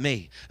 that's not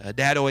me.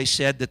 Dad always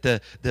said that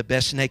the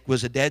best snake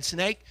was a dead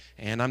snake,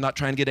 and I'm not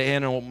trying to get an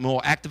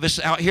animal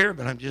activist out here,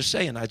 but I'm just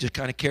saying, I just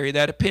kind of carry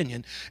that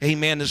opinion,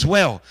 amen, as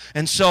well.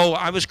 And so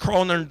I was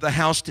crawling under the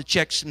house to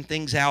check some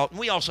things out, and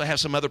we also have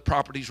some other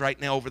properties right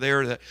now over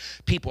there that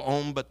people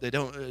own, but they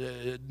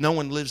don't. No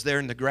one lives there,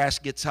 and the grass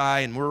gets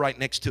high, and we're right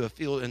next to a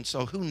field, and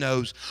so who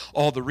knows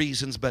all the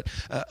reasons. But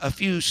a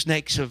few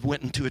snakes have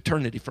went into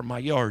eternity from my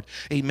yard,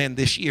 amen,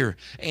 this year,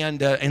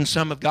 and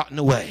some have gotten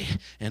away,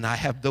 and I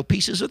have though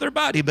pieces of their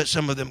body, but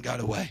some of them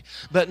got away.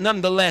 But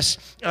nonetheless,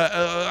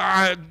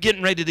 I'm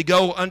getting ready to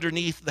go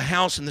underneath the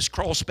house in this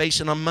crawl space,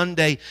 and on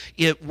Monday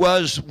it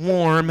was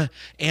warm,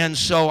 and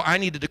so I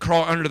needed to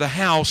crawl under the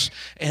house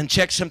and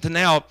check something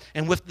out.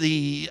 And with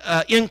the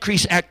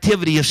increased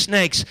activity of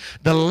snakes,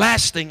 the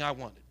last thing I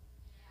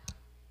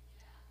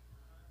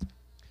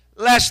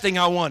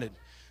wanted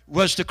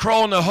was to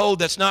crawl in a hole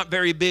that's not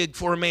very big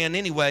for a man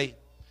anyway,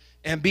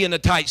 and be in a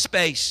tight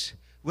space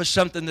with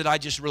something that I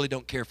just really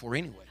don't care for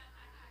anyway.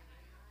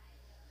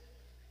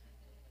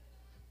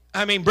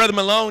 I mean, Brother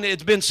Malone,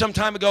 it's been some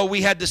time ago,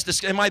 we had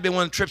this, it might have been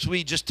one of the trips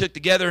we just took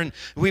together, and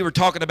we were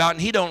talking about,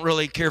 and he don't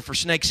really care for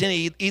snakes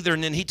either,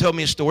 and then he told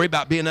me a story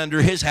about being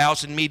under his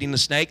house and meeting the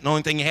snake, and the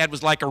only thing he had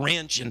was like a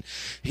wrench, and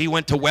he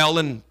went to well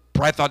and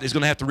probably thought he was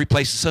going to have to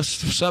replace the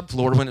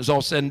subfloor when it was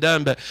all said and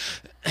done. But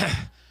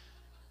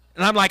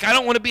and I'm like, I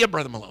don't want to be a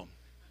Brother Malone.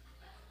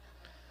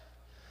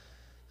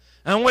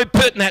 I don't want to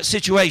be put in that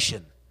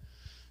situation.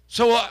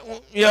 So,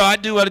 I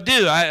do what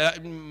I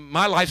do.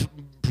 My life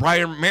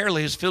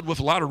primarily is filled with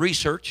a lot of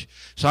research.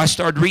 So I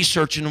started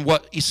researching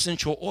what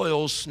essential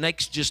oils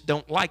snakes just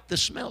don't like the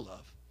smell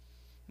of,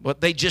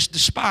 what they just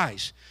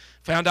despise.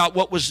 Found out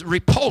what was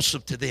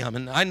repulsive to them.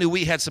 And I knew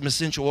we had some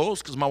essential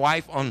oils because my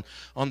wife on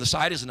the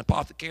side is an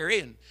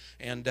apothecary.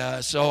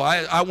 And so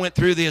I went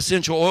through the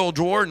essential oil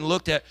drawer and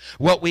looked at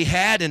what we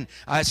had. And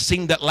I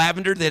seen that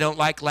lavender, they don't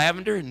like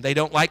lavender, and they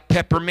don't like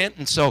peppermint.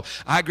 And so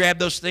I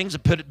grabbed those things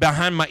and put it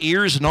behind my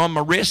ears and on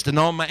my wrist and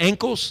on my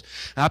ankles.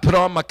 I put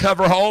on my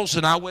coveralls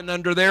and I went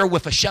under there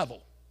with a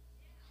shovel.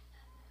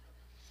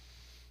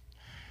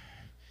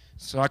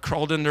 So I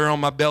crawled in there on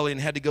my belly and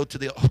had to go to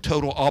the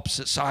total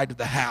opposite side of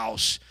the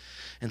house.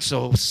 And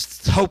so I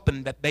was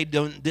hoping that they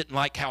didn't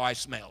like how I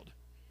smelled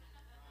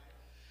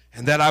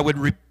and that I would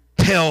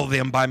repel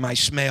them by my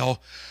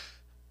smell.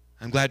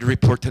 I'm glad to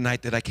report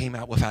tonight that I came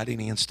out without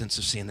any instance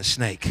of seeing a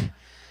snake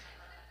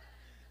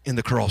in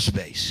the crawl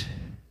space.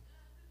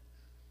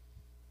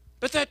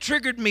 But that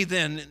triggered me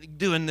then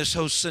doing this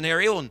whole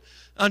scenario, and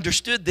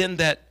understood then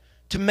that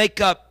to make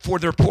up for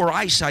their poor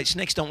eyesight,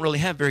 snakes don't really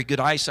have very good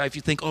eyesight. If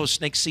you think, oh, a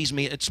snake sees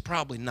me, it's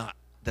probably not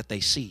that they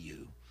see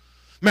you.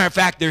 Matter of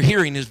fact, their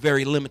hearing is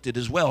very limited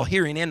as well.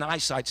 Hearing and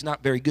eyesight's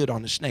not very good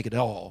on a snake at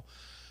all.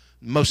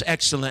 The most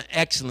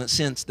excellent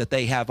sense that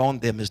they have on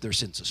them is their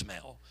sense of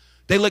smell.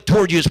 They look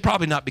toward you, it's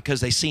probably not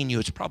because they seen you,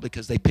 it's probably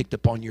because they picked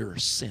up on your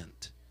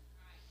scent.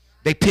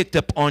 They picked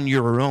up on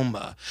your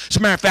aroma. As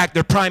a matter of fact,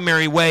 their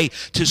primary way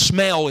to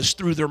smell is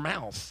through their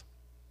mouth.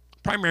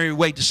 Primary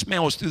way to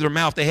smell is through their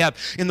mouth. They have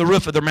in the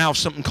roof of their mouth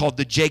something called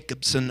the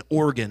Jacobson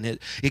organ.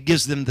 It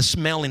gives them the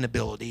smelling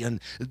ability and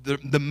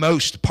the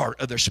most part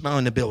of their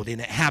smelling ability,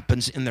 and it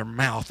happens in their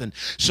mouth. And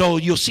so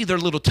you'll see their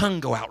little tongue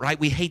go out, right?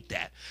 We hate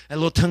that. That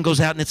little tongue goes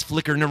out and it's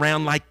flickering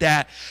around like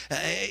that.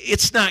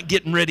 It's not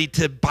getting ready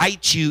to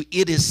bite you.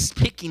 It is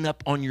picking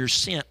up on your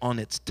scent on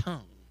its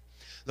tongue.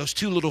 Those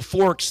two little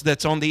forks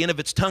that's on the end of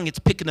its tongue, it's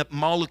picking up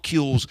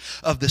molecules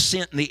of the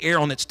scent in the air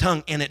on its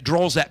tongue, and it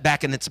draws that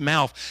back in its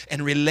mouth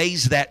and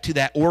relays that to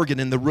that organ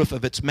in the roof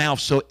of its mouth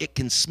so it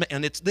can smell.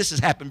 And this has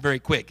happened very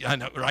quick. I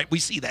know, right? We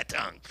see that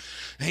tongue.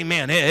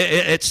 Amen.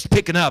 It's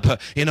picking up,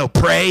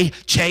 prey,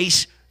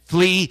 chase,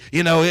 flee,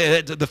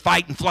 the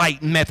fight and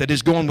flight method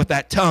is going with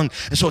that tongue.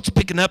 And so it's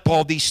picking up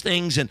all these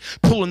things and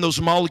pulling those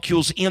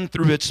molecules in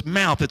through its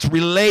mouth. It's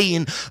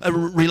relying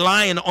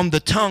on the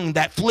tongue,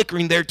 that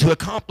flickering there to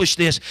accomplish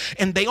this.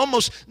 And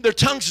their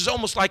tongues is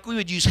almost like we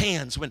would use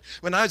hands.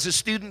 When I was a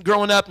student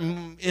growing up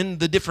in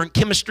the different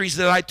chemistries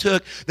that I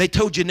took, they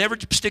told you never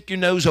to stick your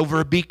nose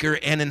over a beaker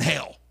and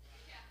inhale.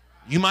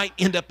 You might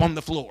end up on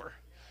the floor.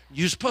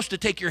 You're supposed to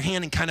take your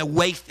hand and kind of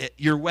waft it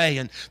your way.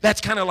 And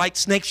that's kind of like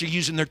snakes are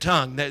using their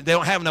tongue. They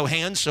don't have no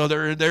hands, so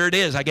there it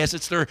is. I guess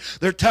it's their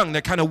tongue.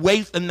 They're kind of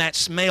wafting that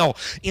smell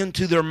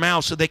into their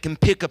mouth so they can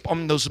pick up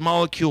on those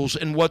molecules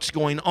and what's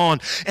going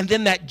on. And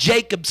then that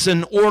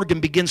Jacobson organ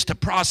begins to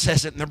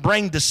process it, and their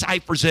brain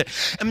deciphers it.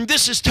 And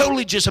this is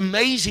totally just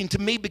amazing to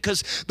me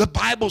because the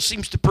Bible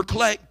seems to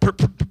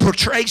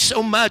portray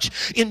so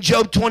much. In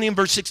Job 20 and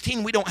verse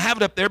 16, we don't have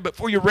it up there, but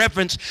for your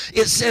reference,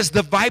 it says,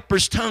 the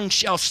viper's tongue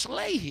shall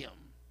slay him.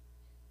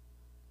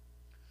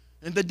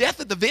 And the death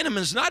of the venom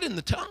is not in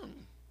the tongue.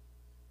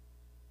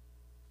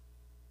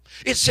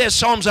 It says,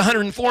 Psalms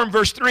 104 and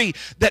verse 3,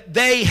 that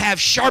they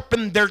have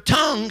sharpened their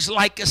tongues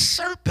like a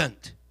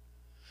serpent.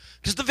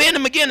 Because the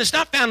venom, again, is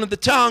not found in the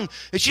tongue.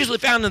 It's usually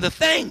found in the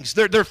fangs.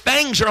 Their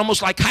fangs are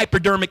almost like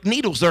hypodermic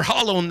needles. They're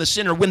hollow in the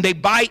center. When they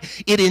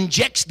bite, it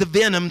injects the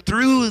venom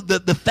through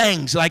the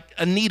fangs like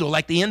a needle,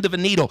 like the end of a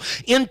needle,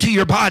 into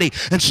your body.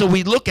 And so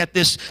we look at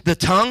this, the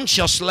tongue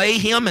shall slay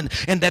him,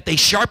 and that they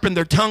sharpen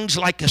their tongues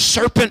like a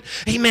serpent.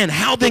 Amen.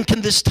 How then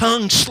can this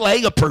tongue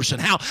slay a person?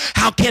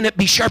 How can it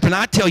be sharpened?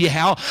 I tell you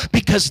how.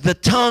 Because the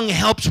tongue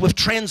helps with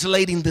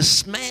translating the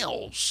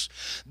smells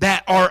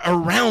that are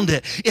around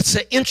it. It's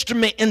an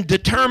instrument in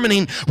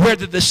determining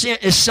whether the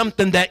scent is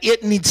something that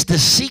it needs to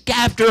seek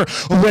after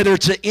or whether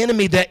it's an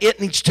enemy that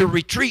it needs to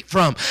retreat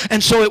from.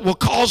 And so it will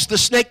cause the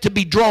snake to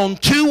be drawn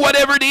to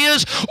whatever it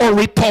is or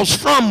repulse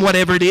from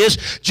whatever it is,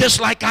 just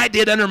like I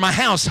did under my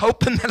house,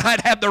 hoping that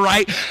I'd have the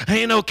right,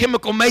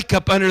 chemical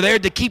makeup under there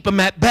to keep them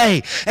at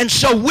bay. And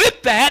so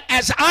with that,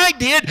 as I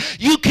did,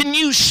 you can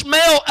use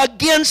smell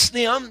against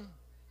them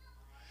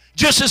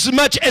just as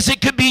much as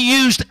it could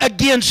be used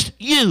against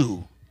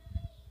you.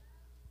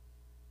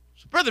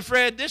 Brother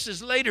Fred, this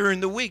is later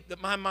in the week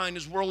that my mind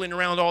is whirling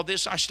around all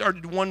this. I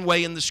started one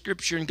way in the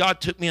scripture and God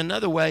took me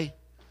another way.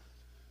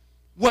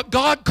 What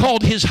God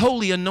called his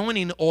holy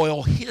anointing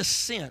oil, his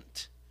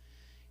scent,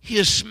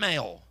 his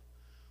smell,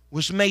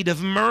 was made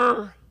of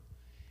myrrh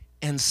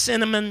and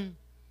cinnamon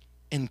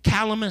and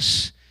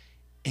calamus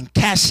and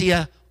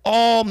cassia,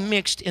 all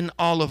mixed in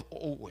olive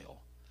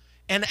oil.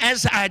 And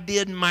as I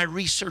did my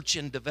research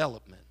and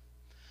development,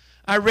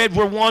 I read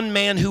where one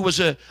man who was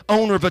a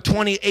owner of a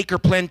 20-acre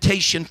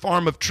plantation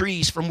farm of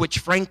trees from which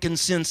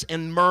frankincense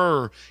and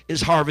myrrh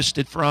is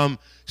harvested from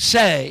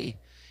said,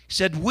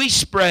 we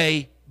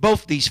spray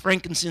both these,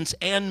 frankincense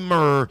and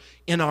myrrh,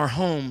 in our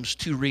homes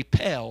to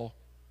repel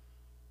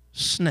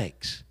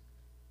snakes.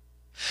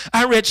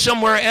 I read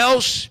somewhere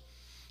else,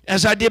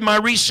 as I did my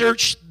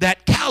research,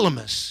 that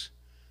calamus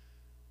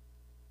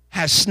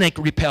has snake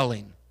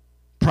repelling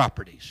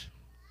properties.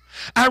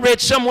 I read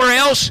somewhere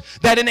else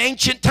that in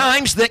ancient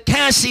times that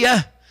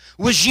cassia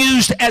was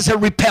used as a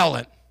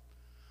repellent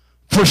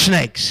for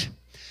snakes.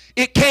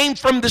 It came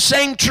from the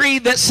same tree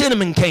that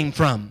cinnamon came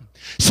from.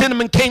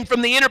 Cinnamon came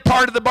from the inner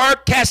part of the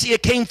bark. Cassia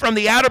came from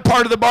the outer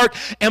part of the bark.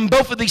 And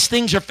both of these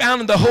things are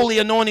found in the holy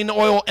anointing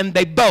oil, and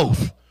they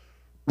both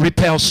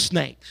repel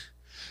snakes.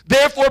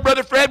 Therefore,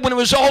 Brother Fred, when it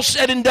was all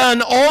said and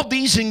done, all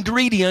these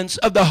ingredients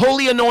of the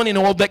holy anointing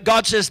oil that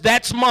God says,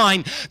 that's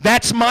mine,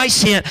 that's my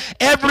scent,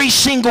 every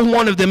single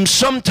one of them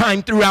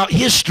sometime throughout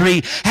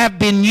history have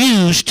been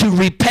used to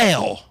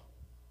repel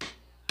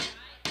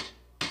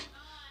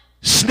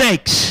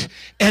snakes.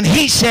 And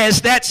he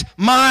says, that's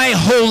my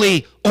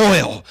holy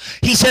oil.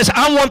 He says,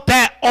 I want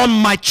that on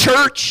my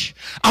church.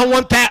 I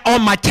want that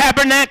on my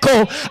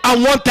tabernacle. I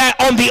want that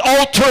on the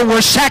altar where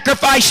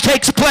sacrifice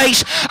takes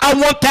place. I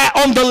want that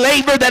on the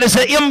laver that is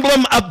an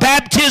emblem of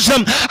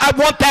baptism. I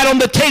want that on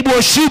the table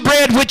of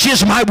shewbread, which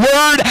is my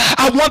word.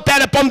 I want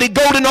that upon the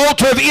golden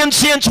altar of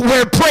incense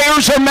where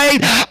prayers are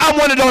made. I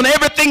want it on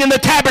everything in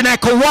the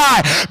tabernacle.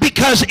 Why?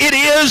 Because it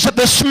is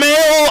the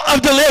smell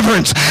of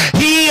deliverance.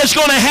 He is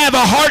going to have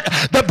a heart.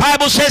 The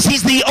Bible says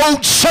he's the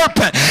old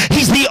serpent.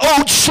 He's the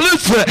old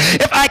slewfoot.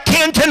 If I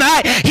can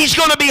tonight, he's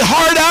going to be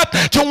hard up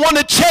to want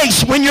to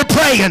chase when you're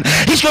praying.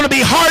 He's going to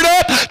be hard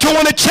up to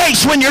want to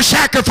chase when you're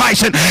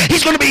sacrificing.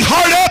 He's going to be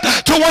hard up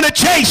to want to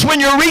chase when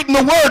you're reading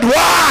the word.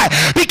 Why?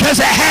 Because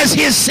it has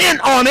his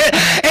scent on it,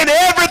 and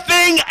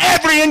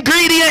every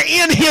ingredient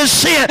in his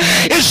scent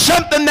is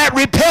something that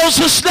repels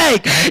the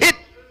snake.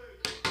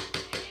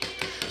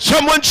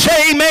 Someone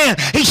say amen.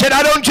 He said,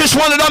 I don't just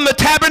want it on the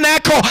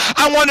tabernacle.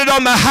 I want it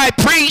on the high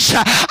priest.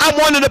 I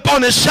want it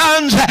upon his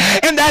sons.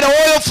 And that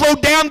oil flowed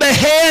down the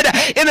head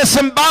in a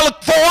symbolic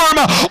form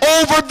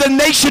over the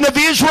nation of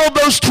Israel,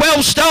 those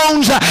 12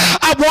 stones.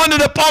 I want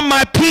it upon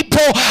my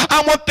people.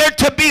 I want there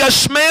to be a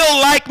smell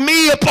like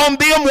me upon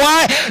them.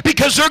 Why?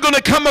 Because they're going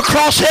to come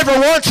across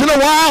every once in a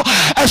while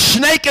a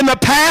snake in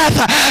the path,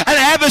 an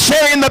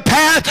adversary in the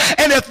path.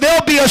 And if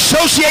they'll be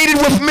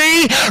associated with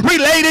me,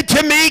 related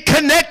to me,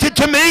 connected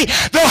to me,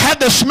 they'll have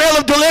the smell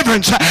of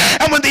deliverance.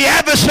 And when the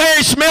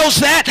adversary smells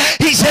that,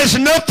 he says,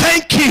 no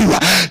thank you.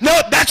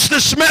 No, that's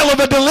the smell of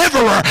a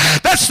deliverer.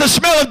 That's the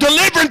smell of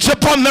deliverance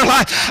upon their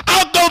life.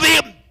 I'll go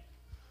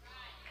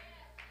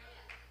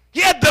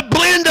the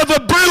blend of a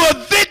brew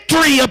of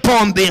victory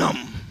upon them.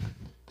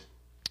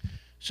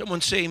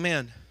 Someone say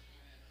amen.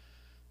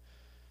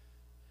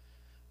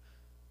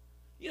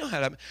 You know how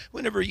that,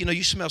 whenever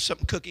you smell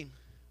something cooking,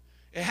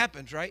 it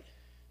happens, right?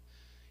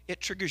 It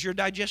triggers your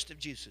digestive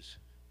juices.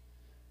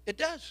 It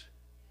does.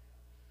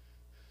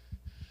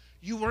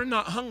 You were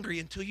not hungry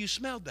until you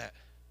smelled that.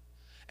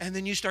 And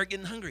then you start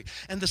getting hungry.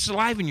 And the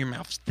saliva in your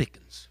mouth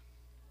thickens.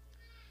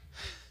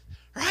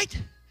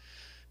 Right?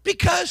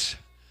 Because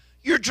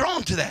you're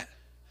drawn to that.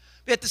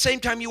 But at the same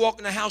time, you walk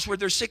in a house where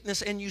there's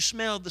sickness and you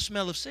smell the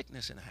smell of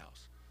sickness in a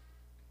house.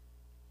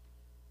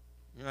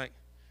 You're like,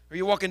 or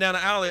you're walking down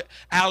an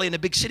alley in a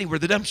big city where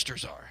the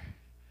dumpsters are.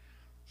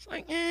 It's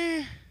like,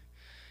 your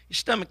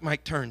stomach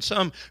might turn.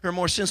 Some who are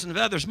more sensitive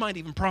than others might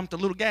even prompt a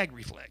little gag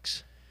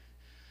reflex.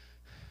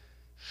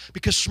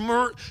 Because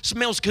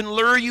smells can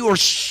lure you or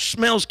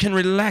smells can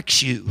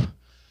relax you.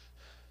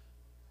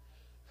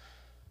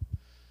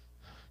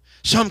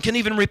 Some can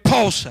even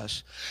repulse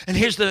us. And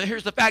here's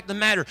the fact of the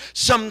matter.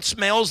 Some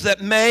smells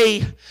that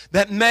may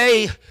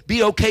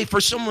be okay for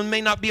someone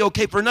may not be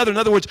okay for another. In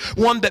other words,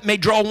 one that may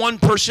draw one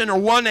person or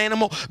one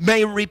animal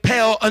may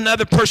repel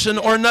another person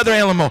or another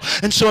animal.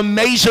 And so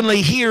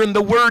amazingly here in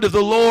the word of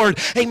the Lord,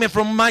 amen,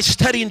 from my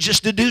study and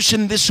just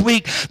deducing this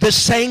week, the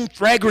same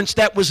fragrance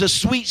that was a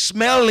sweet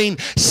smelling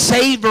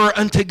savor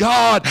unto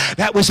God,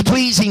 that was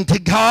pleasing to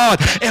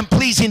God and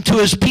pleasing to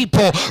his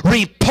people,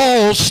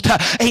 repulsed,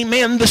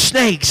 amen, the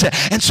snakes.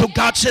 And so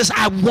God says,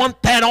 I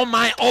want that on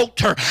my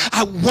altar.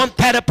 I want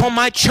that upon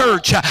my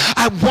church.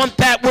 I want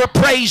that where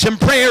praise and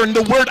prayer and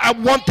the word, I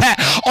want that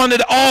on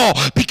it all,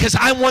 because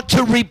I want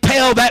to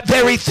repel that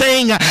very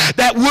thing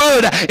that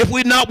would, if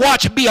we'd not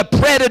watch, be a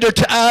predator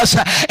to us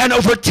and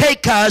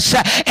overtake us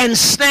and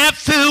snap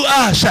through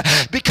us,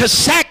 because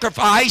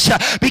sacrifice,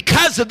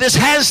 because of this,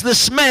 has the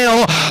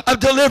smell of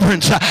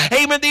deliverance.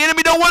 Amen. The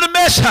enemy don't want to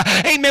mess,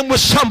 amen,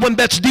 with someone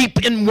that's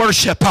deep in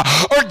worship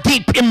or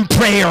deep in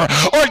prayer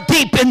or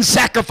deep in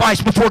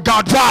sacrifice before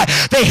God. Why?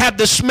 They have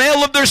the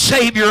smell of their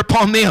Savior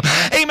upon them.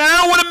 Amen. I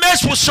don't want to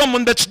mess with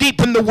someone that's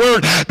deep in the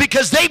Word,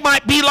 because they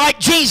might be like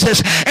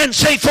Jesus and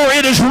say, for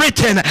it is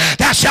written,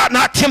 thou shalt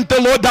not tempt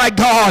the Lord thy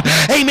God.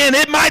 Amen.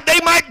 They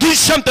might do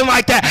something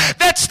like that.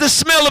 That's the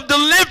smell of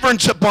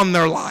deliverance upon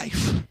their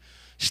life.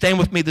 Stand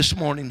with me this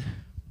morning.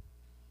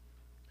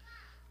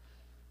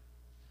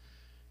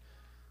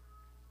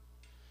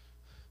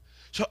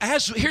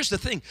 So here's the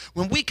thing.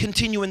 When we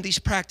continue in these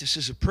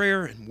practices of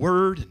prayer and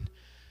word and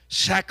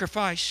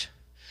sacrifice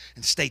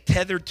and stay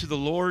tethered to the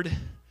Lord,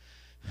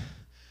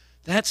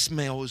 that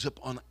smell is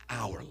upon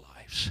our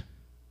lives.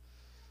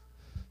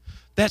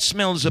 That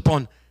smell is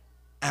upon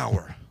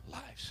our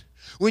lives.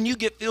 When you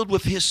get filled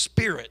with His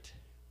Spirit,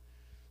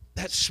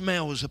 that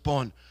smell is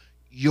upon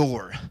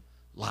your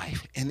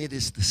life. And it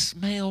is the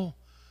smell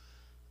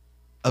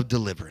of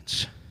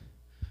deliverance.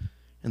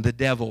 And the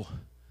devil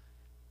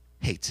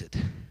hates it.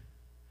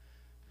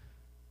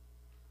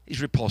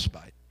 He's repulsed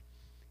by it.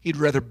 He'd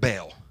rather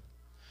bail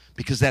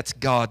because that's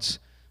God's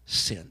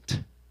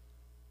scent.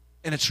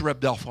 And it's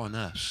rubbed off on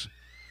us.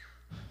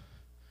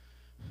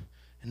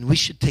 And we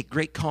should take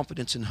great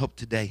confidence and hope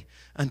today,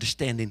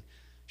 understanding,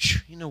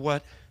 you know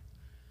what?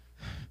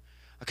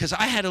 Because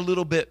I had a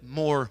little bit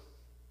more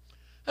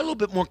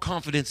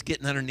confidence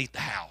getting underneath the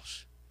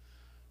house,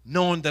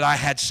 knowing that I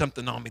had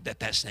something on me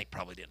that snake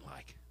probably didn't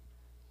like.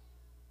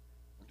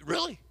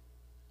 Really?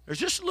 There's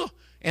just a little,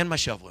 and my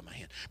shovel in my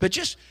hand. But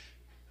just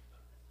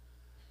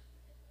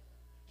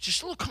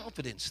a little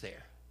confidence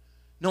there,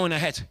 knowing I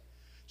had.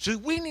 So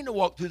we need to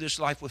walk through this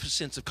life with a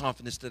sense of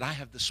confidence that I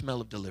have the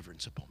smell of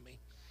deliverance upon me.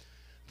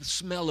 The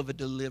smell of a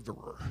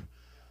deliverer.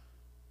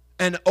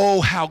 And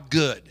oh, how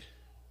good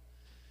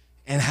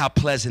and how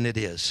pleasant it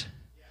is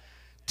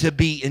to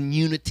be in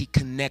unity,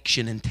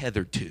 connection, and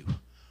tethered to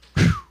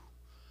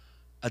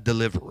a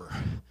deliverer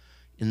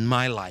in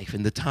my life,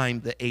 in the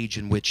time, the age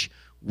in which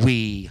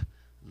we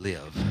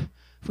live.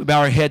 If we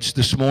bow our heads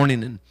this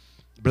morning, and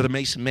Brother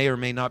Mason may or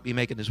may not be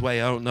making his way,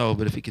 I don't know,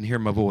 but if he can hear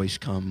my voice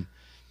come,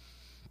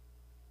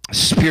 a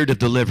spirit of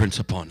deliverance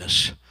upon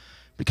us.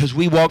 Because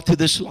we walk through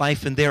this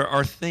life and there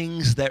are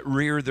things that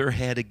rear their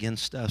head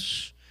against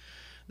us.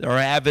 There are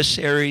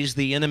adversaries,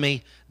 the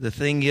enemy. The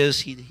thing is,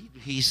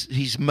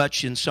 he's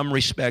much in some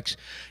respects.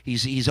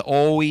 He's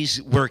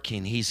always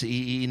working.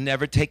 He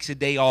never takes a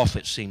day off,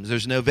 it seems.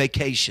 There's no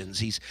vacations.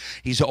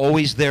 He's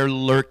always there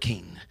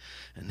lurking.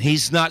 And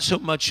he's not so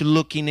much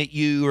looking at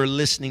you or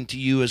listening to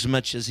you as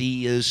much as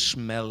he is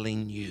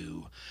smelling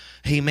you.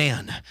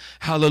 Amen.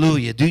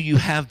 Hallelujah. Do you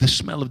have the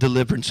smell of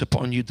deliverance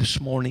upon you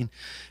this morning?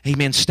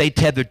 Amen. Stay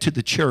tethered to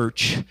the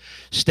church.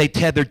 Stay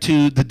tethered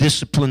to the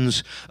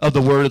disciplines of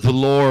the word of the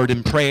Lord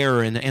and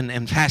prayer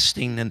and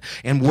fasting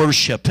and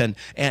worship and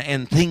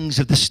things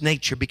of this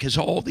nature, because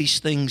all these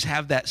things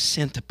have that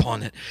scent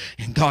upon it.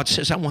 And God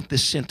says, I want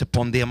this scent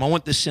upon them. I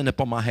want this scent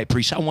upon my high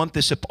priest. I want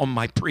this upon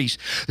my priest.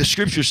 The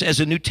scripture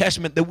says in the New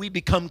Testament that we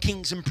become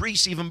kings and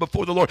priests even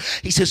before the Lord.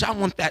 He says, I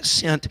want that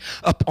scent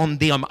upon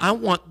them. I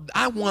want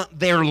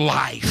their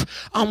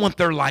life. I want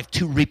their life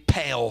to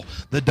repel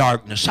the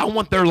darkness. I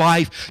want their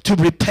life to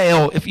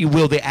repel, if you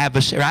will, the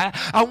adversary.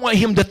 I want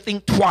him to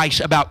think twice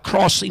about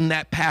crossing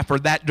that path or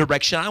that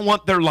direction. I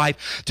want their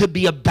life to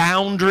be a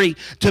boundary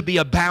to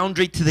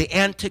the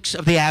antics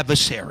of the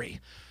adversary.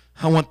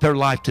 I want their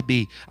life to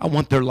be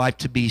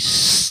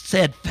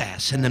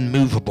steadfast and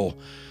immovable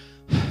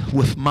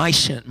with my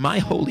scent, my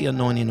holy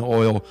anointing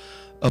oil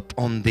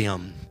upon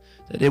them,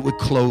 that it would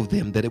clothe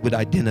them, that it would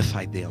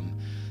identify them,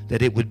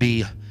 that it would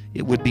be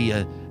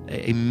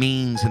a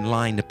means and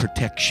line of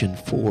protection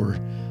for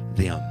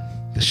them.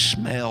 The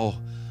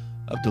smell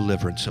of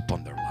deliverance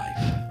upon their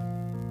life.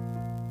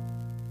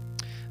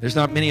 There's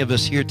not many of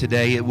us here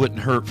today. It wouldn't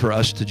hurt for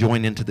us to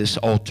join into this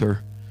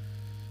altar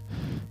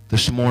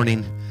this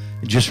morning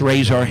and just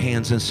raise our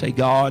hands and say,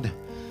 God,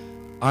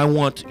 I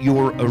want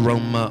your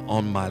aroma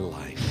on my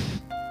life.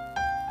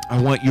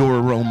 I want your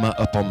aroma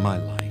upon my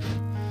life.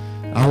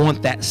 I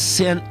want that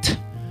scent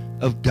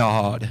of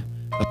God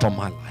upon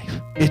my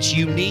life. It's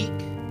unique.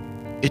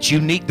 It's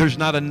unique. There's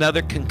not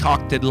another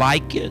concocted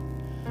like it.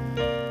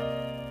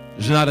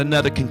 There's not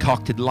another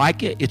concocted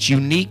like it. It's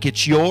unique.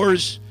 It's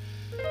yours.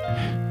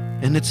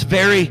 And it's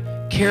very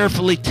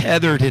carefully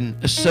tethered and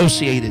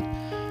associated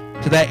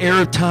to that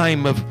era of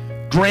time of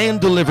grand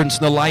deliverance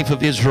in the life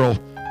of Israel,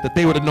 that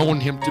they would have known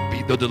him to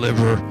be the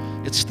deliverer.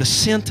 It's the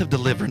scent of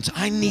deliverance.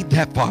 I need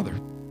that, Father.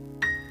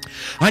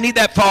 I need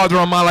that, Father,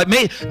 on my life.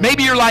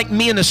 Maybe you're like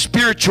me in a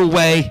spiritual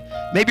way.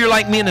 Maybe you're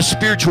like me in a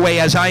spiritual way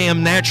as I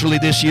am naturally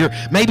this year.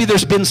 Maybe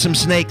there's been some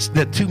snakes,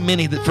 too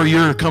many for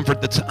your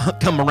comfort, that's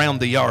come around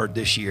the yard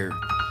this year.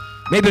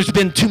 Maybe there's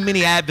been too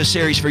many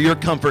adversaries for your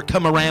comfort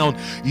come around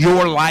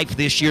your life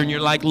this year, and you're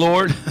like,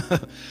 Lord,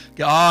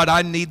 God,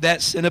 I need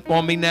that scent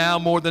upon me now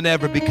more than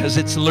ever, because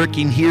it's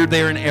lurking here,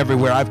 there, and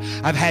everywhere.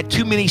 I've had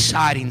too many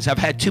sightings. I've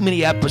had too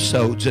many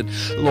episodes, and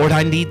Lord,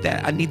 I need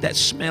that. I need that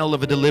smell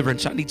of a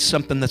deliverance. I need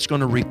something that's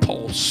going to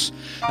repulse.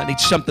 I need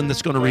something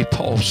that's going to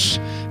repulse,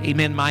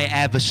 amen, my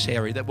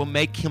adversary, that will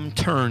make him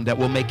turn, that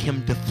will make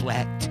him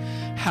deflect.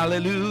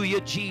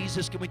 Hallelujah,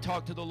 Jesus. Can we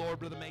talk to the Lord,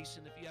 Brother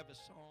Mason, if you have a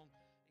song?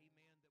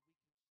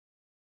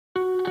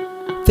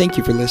 Thank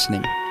you for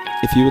listening.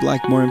 If you would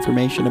like more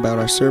information about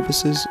our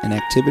services and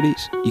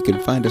activities, you can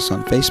find us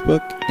on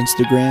Facebook,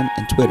 Instagram,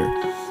 and Twitter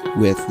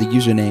with the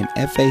username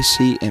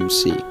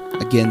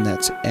FACMC. Again,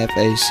 that's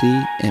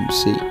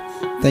FACMC.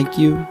 Thank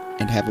you,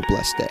 and have a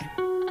blessed day.